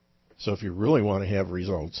 So if you really want to have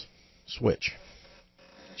results, switch.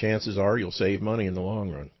 Chances are you'll save money in the long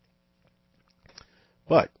run.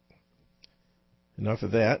 But enough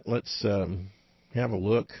of that. Let's have a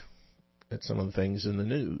look at some of the things in the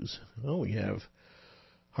news. Well, we have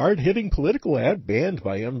hard-hitting political ad banned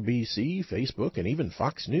by NBC, Facebook, and even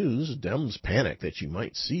Fox News. Dems panic that you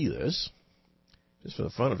might see this. Just for the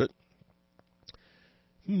fun of it.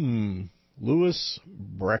 Luis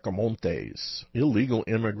Bracamontes, illegal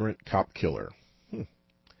immigrant cop killer.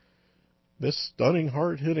 This stunning,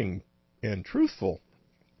 hard-hitting and truthful.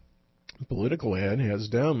 Political ad has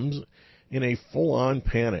Dems in a full-on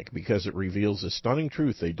panic because it reveals a stunning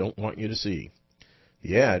truth they don't want you to see.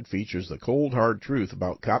 The ad features the cold, hard truth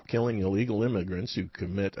about cop-killing illegal immigrants who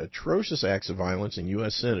commit atrocious acts of violence in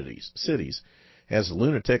U.S. cities, has the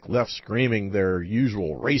lunatic left screaming their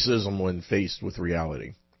usual racism when faced with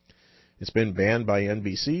reality. It's been banned by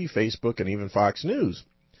NBC, Facebook, and even Fox News.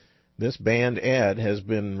 This banned ad has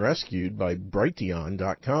been rescued by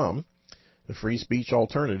Brighteon.com, the free speech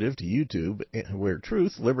alternative to YouTube, where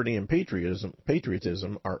truth, liberty, and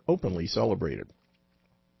patriotism are openly celebrated.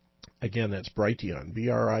 Again, that's Brighteon,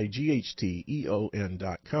 BRIGHTEON.com.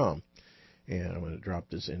 And I'm going to drop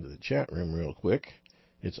this into the chat room real quick.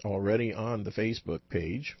 It's already on the Facebook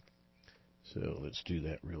page. So let's do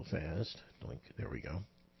that real fast. There we go.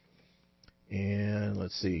 And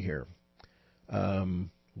let's see here.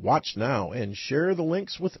 Watch now and share the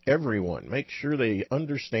links with everyone. Make sure they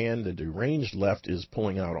understand the deranged left is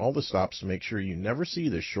pulling out all the stops to make sure you never see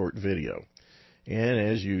this short video. And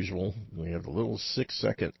as usual, we have a little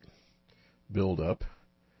 6-second build up,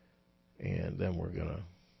 and then we're going to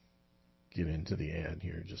get into the ad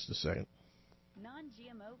here in just a second.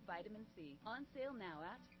 Non-GMO vitamin C on sale now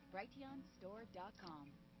at brighteonstore.com.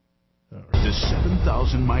 Right. The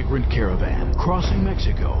 7,000 migrant caravan crossing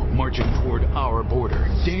Mexico, marching toward our border.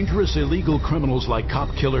 Dangerous illegal criminals like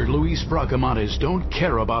cop killer Luis Bracamontes don't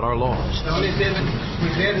care about our laws. The only thing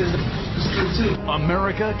we did is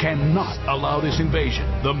America cannot allow this invasion.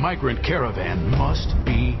 The migrant caravan must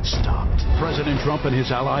be stopped. President Trump and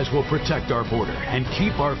his allies will protect our border and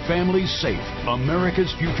keep our families safe.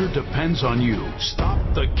 America's future depends on you. Stop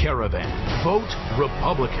the caravan. Vote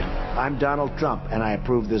Republican. I'm Donald Trump, and I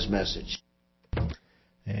approve this message.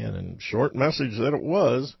 And a short message that it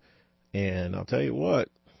was, and I'll tell you what,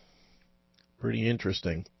 pretty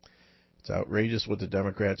interesting. It's outrageous what the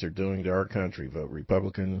Democrats are doing to our country. Vote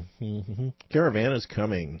Republican. Caravan is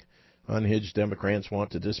coming. Unhinged Democrats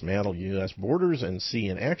want to dismantle U.S. borders and see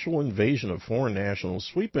an actual invasion of foreign nationals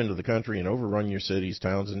sweep into the country and overrun your cities,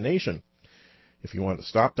 towns, and nation. If you want to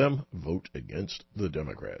stop them, vote against the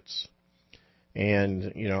Democrats.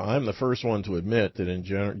 And, you know, I'm the first one to admit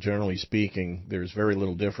that generally speaking, there's very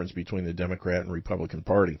little difference between the Democrat and Republican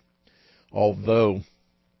Party. Although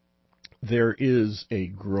there is a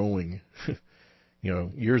growing,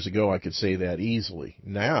 years ago I could say that easily.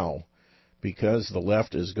 Now, because the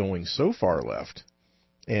left is going so far left,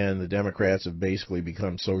 and the Democrats have basically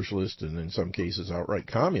become socialist and in some cases outright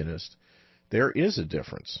communist, there is a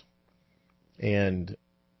difference. And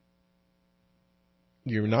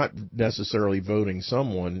you're not necessarily voting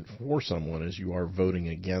someone for someone as you are voting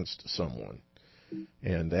against someone.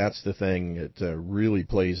 And that's the thing that really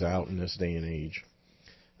plays out in this day and age.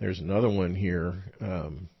 There's another one here.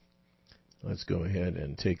 Let's go ahead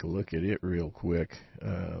and take a look at it real quick.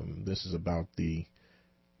 This is about the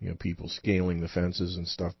people scaling the fences and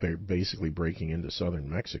stuff, basically breaking into southern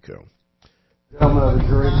Mexico. Gentlemen of the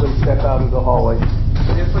jury, please step out of the hallway.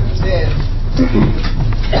 That's what you said.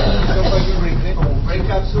 Break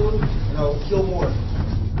out soon, kill more.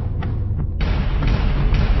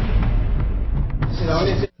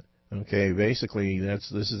 Okay, basically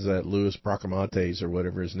this is that Luis Bracamontes or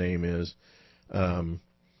whatever his name is, and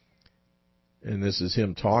this is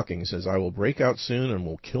him talking. He says, "I will break out soon and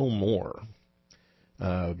will kill more."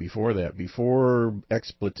 Before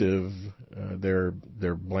expletive, they're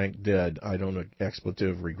blank dead. I don't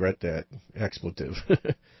expletive, regret that expletive.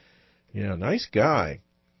 Yeah, nice guy.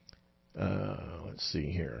 Let's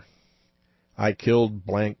see here. I killed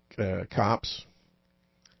blank cops.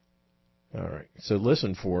 All right, so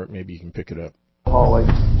listen for it. Maybe you can pick it up. Hallway.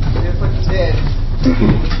 That's what you said.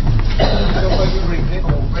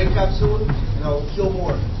 Break out soon, kill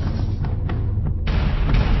more.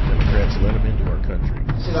 Democrats let him into our country.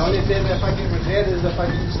 So the only thing if I get regret is if I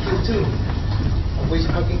just kill two. I wish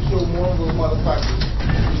I could kill more of those motherfuckers.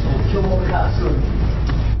 Kill more cops soon.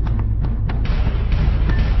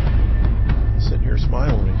 Sitting here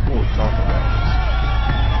smiling in court talking about this.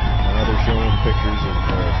 Now they're showing pictures of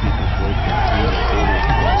people breaking through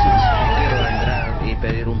the fences.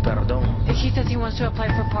 He says he wants to apply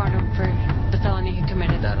for pardon for the felony he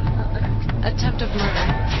committed. Attempt of murder.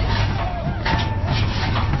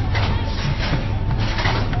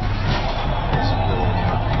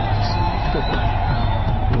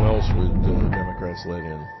 Who else would Democrats let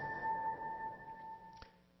in?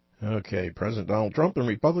 Okay, President Donald Trump and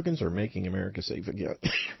Republicans are making America safe again.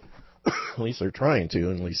 At least they're trying to,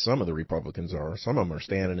 and at least some of the Republicans are. Some of them are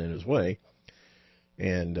standing in his way.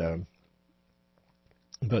 And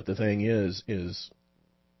but the thing is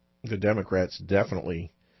the Democrats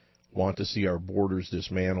definitely want to see our borders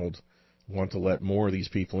dismantled, want to let more of these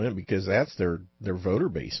people in because that's their voter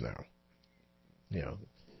base now. You know,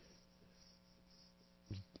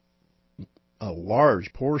 a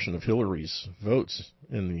large portion of Hillary's votes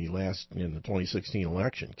in the 2016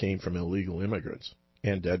 election came from illegal immigrants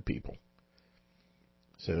and dead people.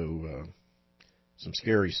 So, some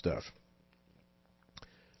scary stuff.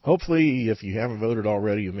 Hopefully, if you haven't voted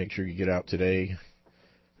already, you'll make sure you get out today.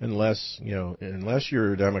 Unless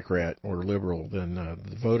you're a Democrat or liberal, then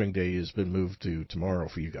the voting day has been moved to tomorrow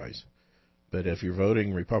for you guys. But if you're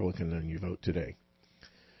voting Republican, then you vote today.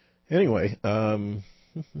 Anyway, let's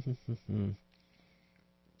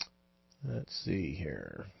see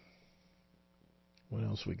here. What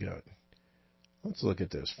else we got? Let's look at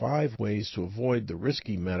this. 5 ways to avoid the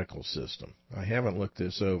risky medical system. I haven't looked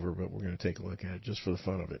this over, but we're going to take a look at it just for the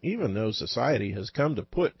fun of it. Even though society has come to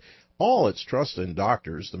put all its trust in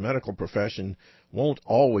doctors, the medical profession won't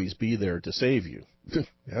always be there to save you.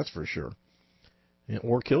 That's for sure.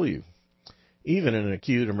 Or kill you. Even in an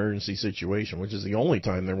acute emergency situation, which is the only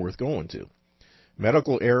time they're worth going to.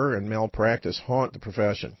 Medical error and malpractice haunt the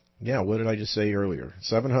profession. Yeah, what did I just say earlier?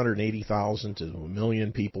 780,000 to 1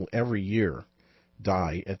 million people every year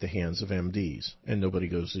die at the hands of MDs, and nobody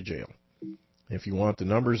goes to jail. If you want the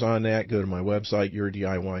numbers on that, go to my website,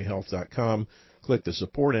 yourdiyhealth.com, click the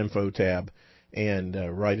support info tab, and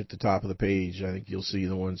right at the top of the page, I think you'll see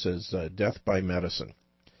the one that says death by medicine.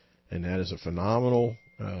 And that is a phenomenal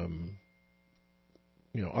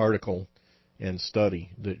article and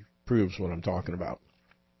study that proves what I'm talking about.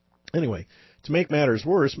 Anyway, to make matters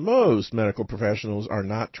worse, most medical professionals are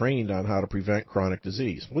not trained on how to prevent chronic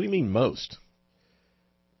disease. What do you mean most?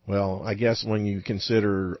 Well, I guess when you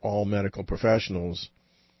consider all medical professionals,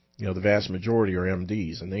 the vast majority are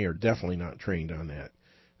MDs, and they are definitely not trained on that.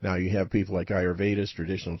 Now, you have people like Ayurvedists,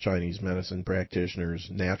 traditional Chinese medicine practitioners,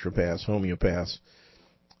 naturopaths, homeopaths.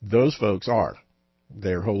 Those folks are.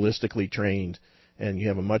 They're holistically trained, and you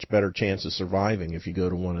have a much better chance of surviving if you go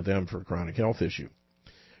to one of them for a chronic health issue.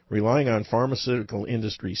 Relying on pharmaceutical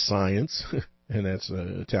industry science, and that's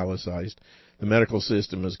italicized, the medical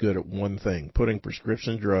system is good at one thing, putting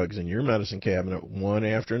prescription drugs in your medicine cabinet one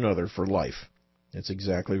after another for life. That's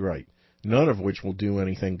exactly right. None of which will do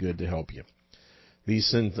anything good to help you. These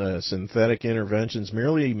synthetic interventions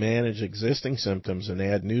merely manage existing symptoms and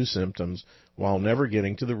add new symptoms while never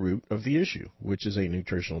getting to the root of the issue, which is a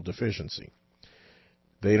nutritional deficiency.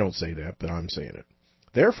 They don't say that, but I'm saying it.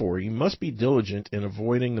 Therefore, you must be diligent in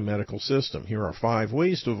avoiding the medical system. Here are 5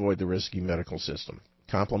 ways to avoid the risky medical system.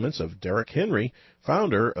 Compliments of Derek Henry,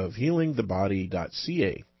 founder of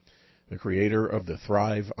HealingTheBody.ca, the creator of the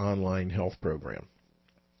Thrive online health program.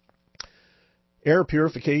 Air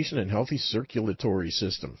purification and healthy circulatory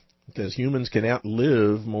system. Because humans cannot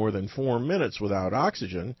live more than 4 minutes without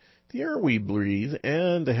oxygen, the air we breathe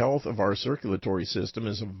and the health of our circulatory system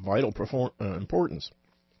is of vital importance.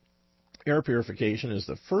 Air purification is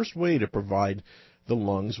the first way to provide the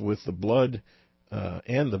lungs with the blood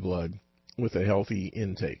with a healthy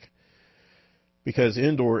intake. Because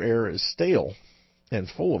indoor air is stale and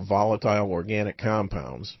full of volatile organic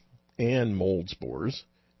compounds and mold spores,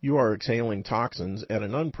 you are exhaling toxins at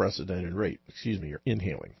an unprecedented rate. You're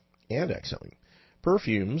inhaling and exhaling.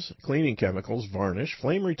 Perfumes, cleaning chemicals, varnish,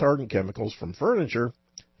 flame retardant chemicals from furniture,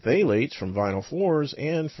 phthalates from vinyl floors,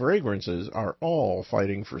 and fragrances are all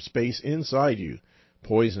fighting for space inside you,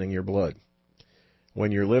 poisoning your blood.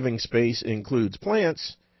 When your living space includes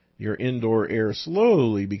plants, your indoor air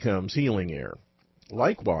slowly becomes healing air.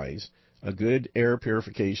 Likewise, a good air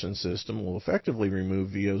purification system will effectively remove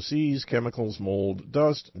VOCs, chemicals, mold,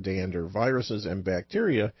 dust, dander, viruses, and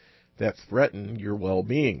bacteria that threaten your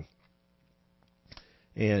well-being.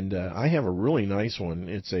 And I have a really nice one.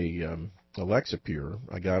 It's a Alexapure.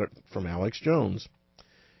 I got it from Alex Jones.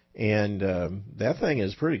 And that thing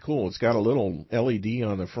is pretty cool. It's got a little LED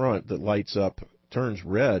on the front that lights up, turns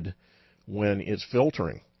red when it's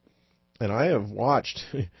filtering. And I have watched,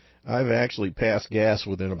 I've actually passed gas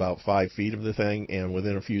within about 5 feet of the thing, and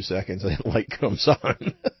within a few seconds that light comes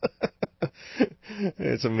on.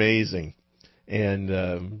 It's amazing.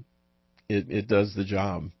 And it does the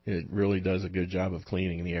job. It really does a good job of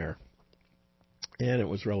cleaning the air. And it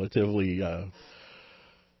was relatively,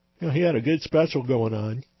 he had a good special going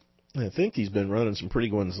on. I think he's been running some pretty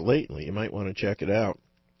good ones lately. You might want to check it out.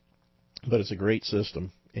 But it's a great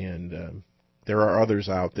system, and there are others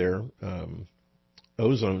out there.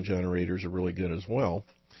 Ozone generators are really good as well,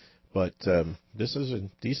 but this is a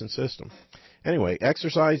decent system. Anyway,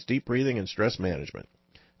 exercise, deep breathing, and stress management.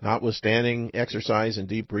 Notwithstanding, exercise and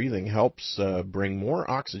deep breathing helps bring more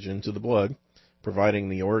oxygen to the blood, providing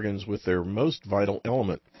the organs with their most vital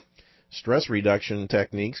element. Stress reduction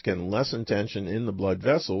techniques can lessen tension in the blood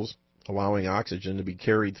vessels, allowing oxygen to be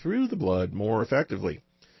carried through the blood more effectively.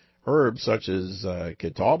 Herbs such as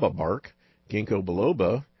catawba bark, ginkgo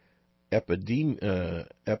biloba,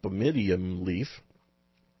 epimedium leaf,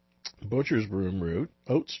 butcher's broom root,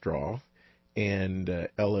 oat straw, and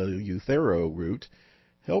eleuthero root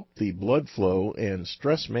help the blood flow and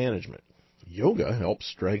stress management. Yoga helps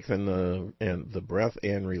strengthen the breath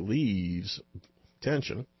and relieves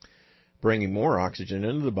tension, bringing more oxygen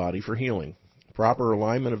into the body for healing. Proper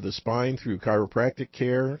alignment of the spine through chiropractic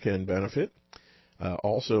care can benefit.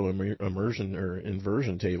 Also, immersion or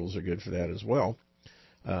inversion tables are good for that as well.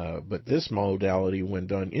 But this modality, when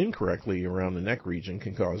done incorrectly around the neck region,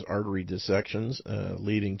 can cause artery dissections,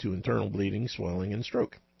 leading to internal bleeding, swelling, and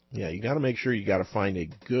stroke. Yeah, you got to make sure you got to find a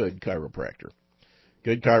good chiropractor.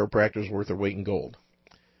 Good chiropractor is worth their weight in gold.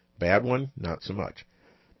 Bad one, not so much.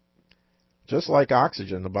 Just like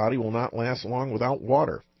oxygen, the body will not last long without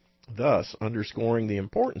water, thus underscoring the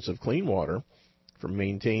importance of clean water for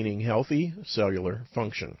maintaining healthy cellular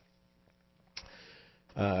function.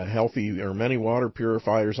 Many water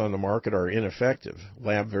purifiers on the market are ineffective.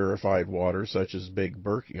 Lab-verified water, such as Big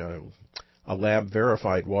Berkey, a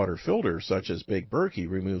lab-verified water filter, such as Big Berkey,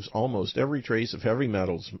 removes almost every trace of heavy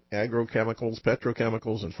metals, agrochemicals,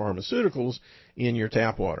 petrochemicals, and pharmaceuticals in your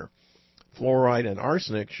tap water. Fluoride and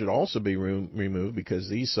arsenic should also be removed because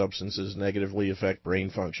these substances negatively affect brain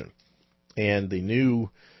function. And the new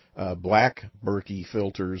black Berkey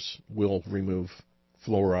filters will remove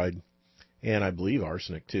fluoride and I believe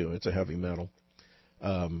arsenic too. It's a heavy metal.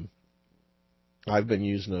 I've been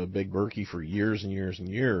using a Big Berkey for years and years and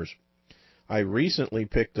years. I recently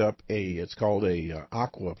picked up it's called a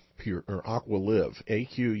Aqua Pure or Aqua Live.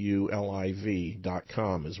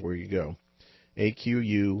 AQULIV.com is where you go.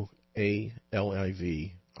 AQUALIV,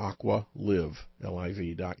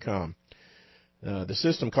 AquaLive.com. The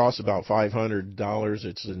system costs about $500.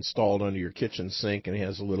 It's installed under your kitchen sink and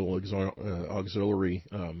has a little auxiliary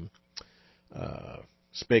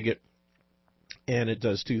spigot. And it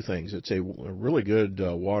does two things. It's a really good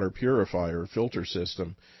water purifier filter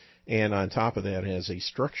system. And on top of that, it has a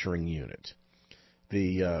structuring unit.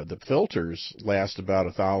 The filters last about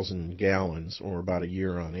 1,000 gallons, or about a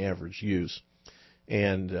year on average use,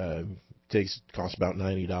 and costs about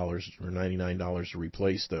 $90 or $99 to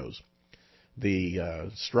replace those. The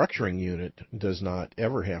structuring unit does not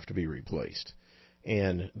ever have to be replaced,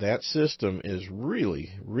 and that system is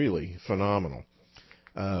really, really phenomenal.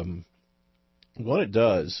 What it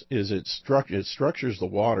does is it structures the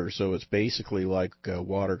water so it's basically like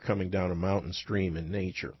water coming down a mountain stream in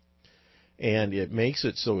nature. And it makes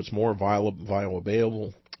it so it's more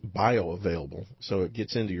bioavailable, so it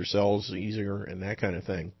gets into your cells easier and that kind of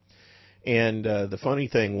thing. And the funny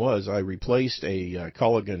thing was I replaced a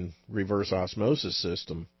Culligan reverse osmosis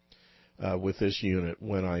system with this unit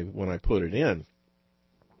when I put it in.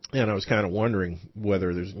 And I was kind of wondering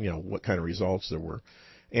whether there's, what kind of results there were.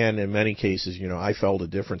 And in many cases, I felt a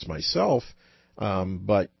difference myself,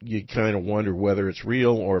 but you kind of wonder whether it's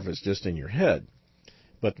real or if it's just in your head.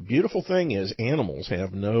 But the beautiful thing is animals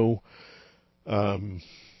have no such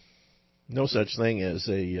thing as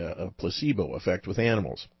a placebo effect with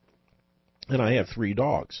animals. And I have 3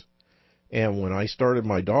 dogs. And when I started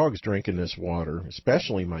my dogs drinking this water,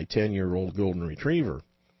 especially my 10-year-old golden retriever,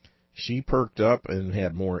 she perked up and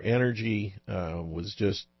had more energy, was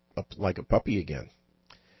just like a puppy again.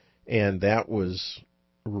 And that was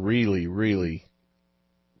really, really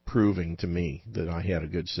proving to me that I had a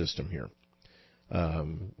good system here.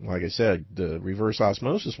 Like I said, the reverse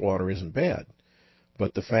osmosis water isn't bad,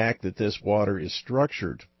 but the fact that this water is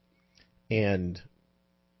structured and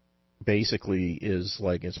basically is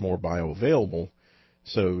like it's more bioavailable,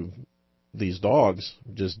 so these dogs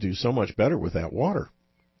just do so much better with that water.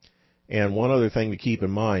 And one other thing to keep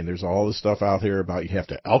in mind, there's all this stuff out there about you have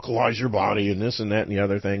to alkalize your body and this and that and the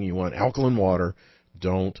other thing. You want alkaline water.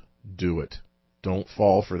 Don't do it. Don't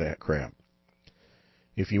fall for that crap.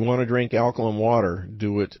 If you want to drink alkaline water,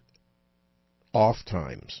 do it off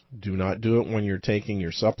times. Do not do it when you're taking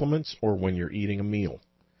your supplements or when you're eating a meal,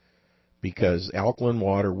 because alkaline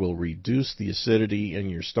water will reduce the acidity in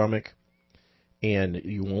your stomach and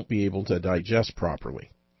you won't be able to digest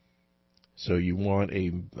properly. So you want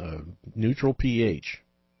a neutral pH,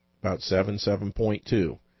 about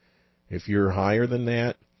 7.2. If you're higher than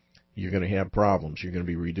that, you're going to have problems. You're going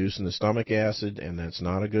to be reducing the stomach acid, and that's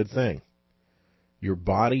not a good thing. Your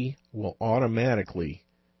body will automatically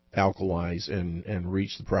alkalize and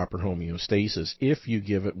reach the proper homeostasis if you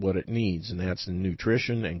give it what it needs, and that's the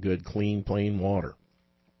nutrition and good, clean, plain water.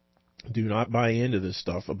 Do not buy into this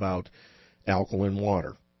stuff about alkaline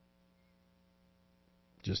water.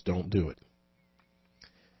 Just don't do it.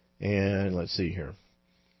 And let's see here.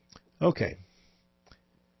 Okay.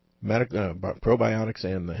 Probiotics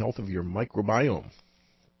and the health of your microbiome.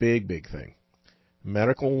 Big, big thing.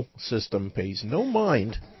 Medical system pays no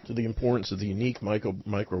mind to the importance of the unique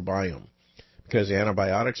microbiome because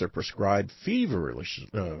antibiotics are prescribed frivolously.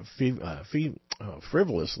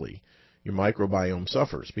 Your microbiome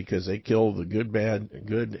suffers because they kill the good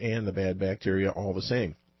and the bad bacteria all the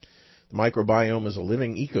same. The microbiome is a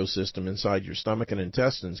living ecosystem inside your stomach and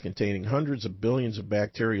intestines containing hundreds of billions of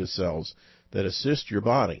bacteria cells that assist your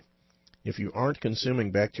body. If you aren't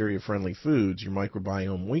consuming bacteria-friendly foods, your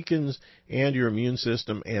microbiome weakens and your immune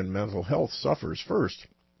system and mental health suffers first.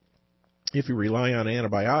 If you rely on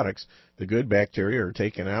antibiotics, the good bacteria are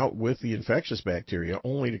taken out with the infectious bacteria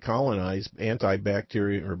only to colonize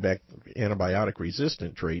antibacterial or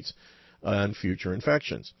antibiotic-resistant traits on future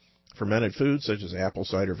infections. Fermented foods such as apple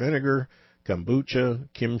cider vinegar, kombucha,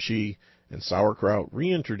 kimchi, and sauerkraut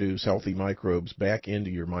reintroduce healthy microbes back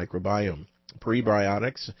into your microbiome.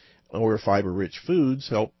 Prebiotics or fiber-rich foods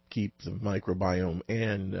help keep the microbiome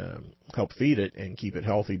and help feed it and keep it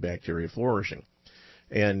healthy, bacteria flourishing.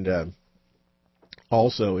 And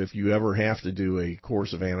also, if you ever have to do a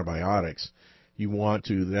course of antibiotics, you want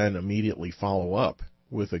to then immediately follow up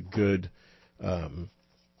with a good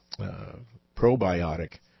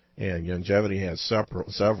probiotic. And Longevity has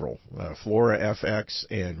several. Flora FX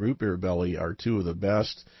and Root Beer Belly are two of the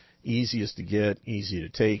best, easiest to get, easy to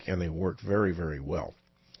take, and they work very, very well.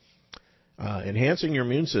 Enhancing your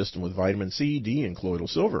immune system with vitamin C, D, and colloidal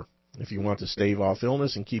silver. If you want to stave off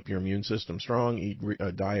illness and keep your immune system strong, eat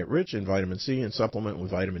a diet rich in vitamin C and supplement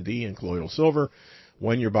with vitamin D and colloidal silver.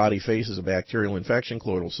 When your body faces a bacterial infection,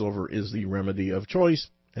 colloidal silver is the remedy of choice.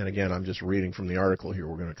 And again, I'm just reading from the article here.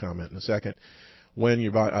 We're going to comment in a second. When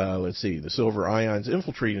your the silver ions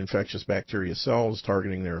infiltrate infectious bacteria cells,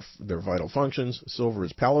 targeting their vital functions. Silver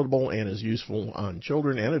is palatable and is useful on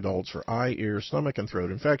children and adults for eye, ear, stomach, and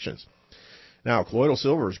throat infections. Now, colloidal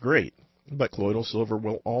silver is great, but colloidal silver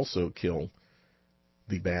will also kill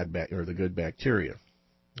the the good bacteria.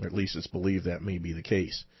 Or at least it's believed that may be the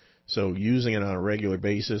case. So using it on a regular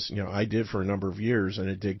basis, I did for a number of years, and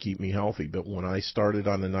it did keep me healthy. But when I started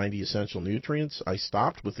on the 90 essential nutrients, I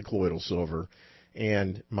stopped with the colloidal silver,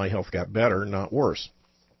 and my health got better, not worse.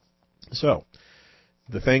 So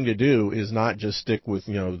the thing to do is not just stick with,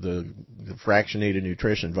 the fractionated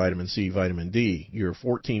nutrition, vitamin C, vitamin D. You're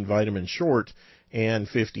 14 vitamins short and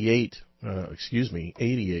 88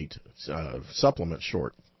 supplements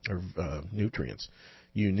short, or nutrients.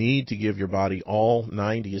 You need to give your body all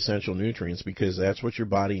 90 essential nutrients because that's what your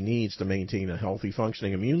body needs to maintain a healthy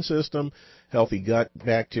functioning immune system, healthy gut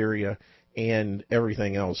bacteria, and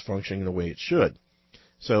everything else functioning the way it should.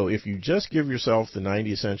 So if you just give yourself the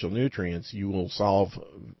 90 essential nutrients, you will solve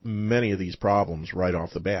many of these problems right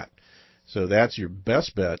off the bat. So that's your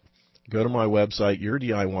best bet. Go to my website,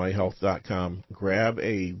 yourdiyhealth.com, grab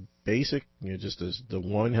a basic, just as the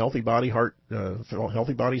one Healthy Body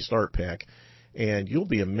Start Pack, and you'll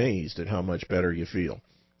be amazed at how much better you feel.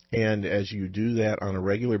 And as you do that on a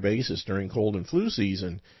regular basis during cold and flu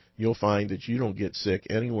season, you'll find that you don't get sick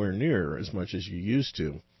anywhere near as much as you used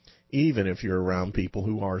to, even if you're around people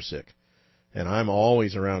who are sick. And I'm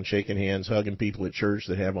always around shaking hands, hugging people at church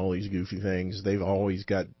that have all these goofy things. They've always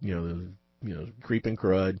got, creeping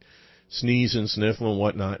crud, sneezing, sniffling,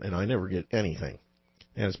 whatnot, and I never get anything.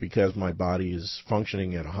 And it's because my body is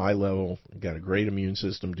functioning at a high level, got a great immune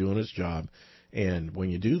system doing its job. And when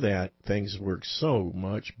you do that, things work so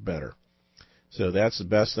much better. So that's the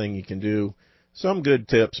best thing you can do. Some good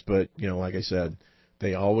tips, but, like I said,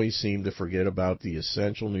 they always seem to forget about the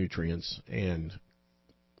essential nutrients, and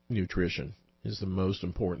nutrition is the most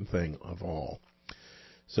important thing of all.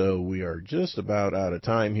 So we are just about out of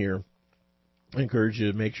time here. I encourage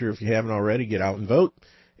you to make sure, if you haven't already, get out and vote.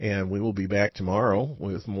 And we will be back tomorrow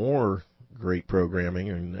with more great programming,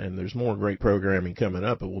 and there's more great programming coming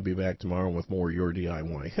up, but we'll be back tomorrow with more Your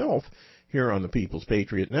DIY Health here on the People's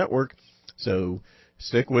Patriot Network. So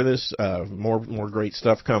stick with us. More great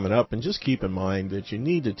stuff coming up, and just keep in mind that you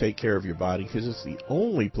need to take care of your body because it's the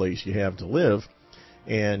only place you have to live.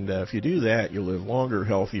 And if you do that, you'll live longer,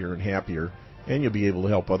 healthier, and happier, and you'll be able to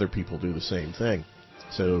help other people do the same thing.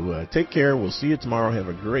 So take care. We'll see you tomorrow. Have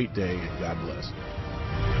a great day, and God bless.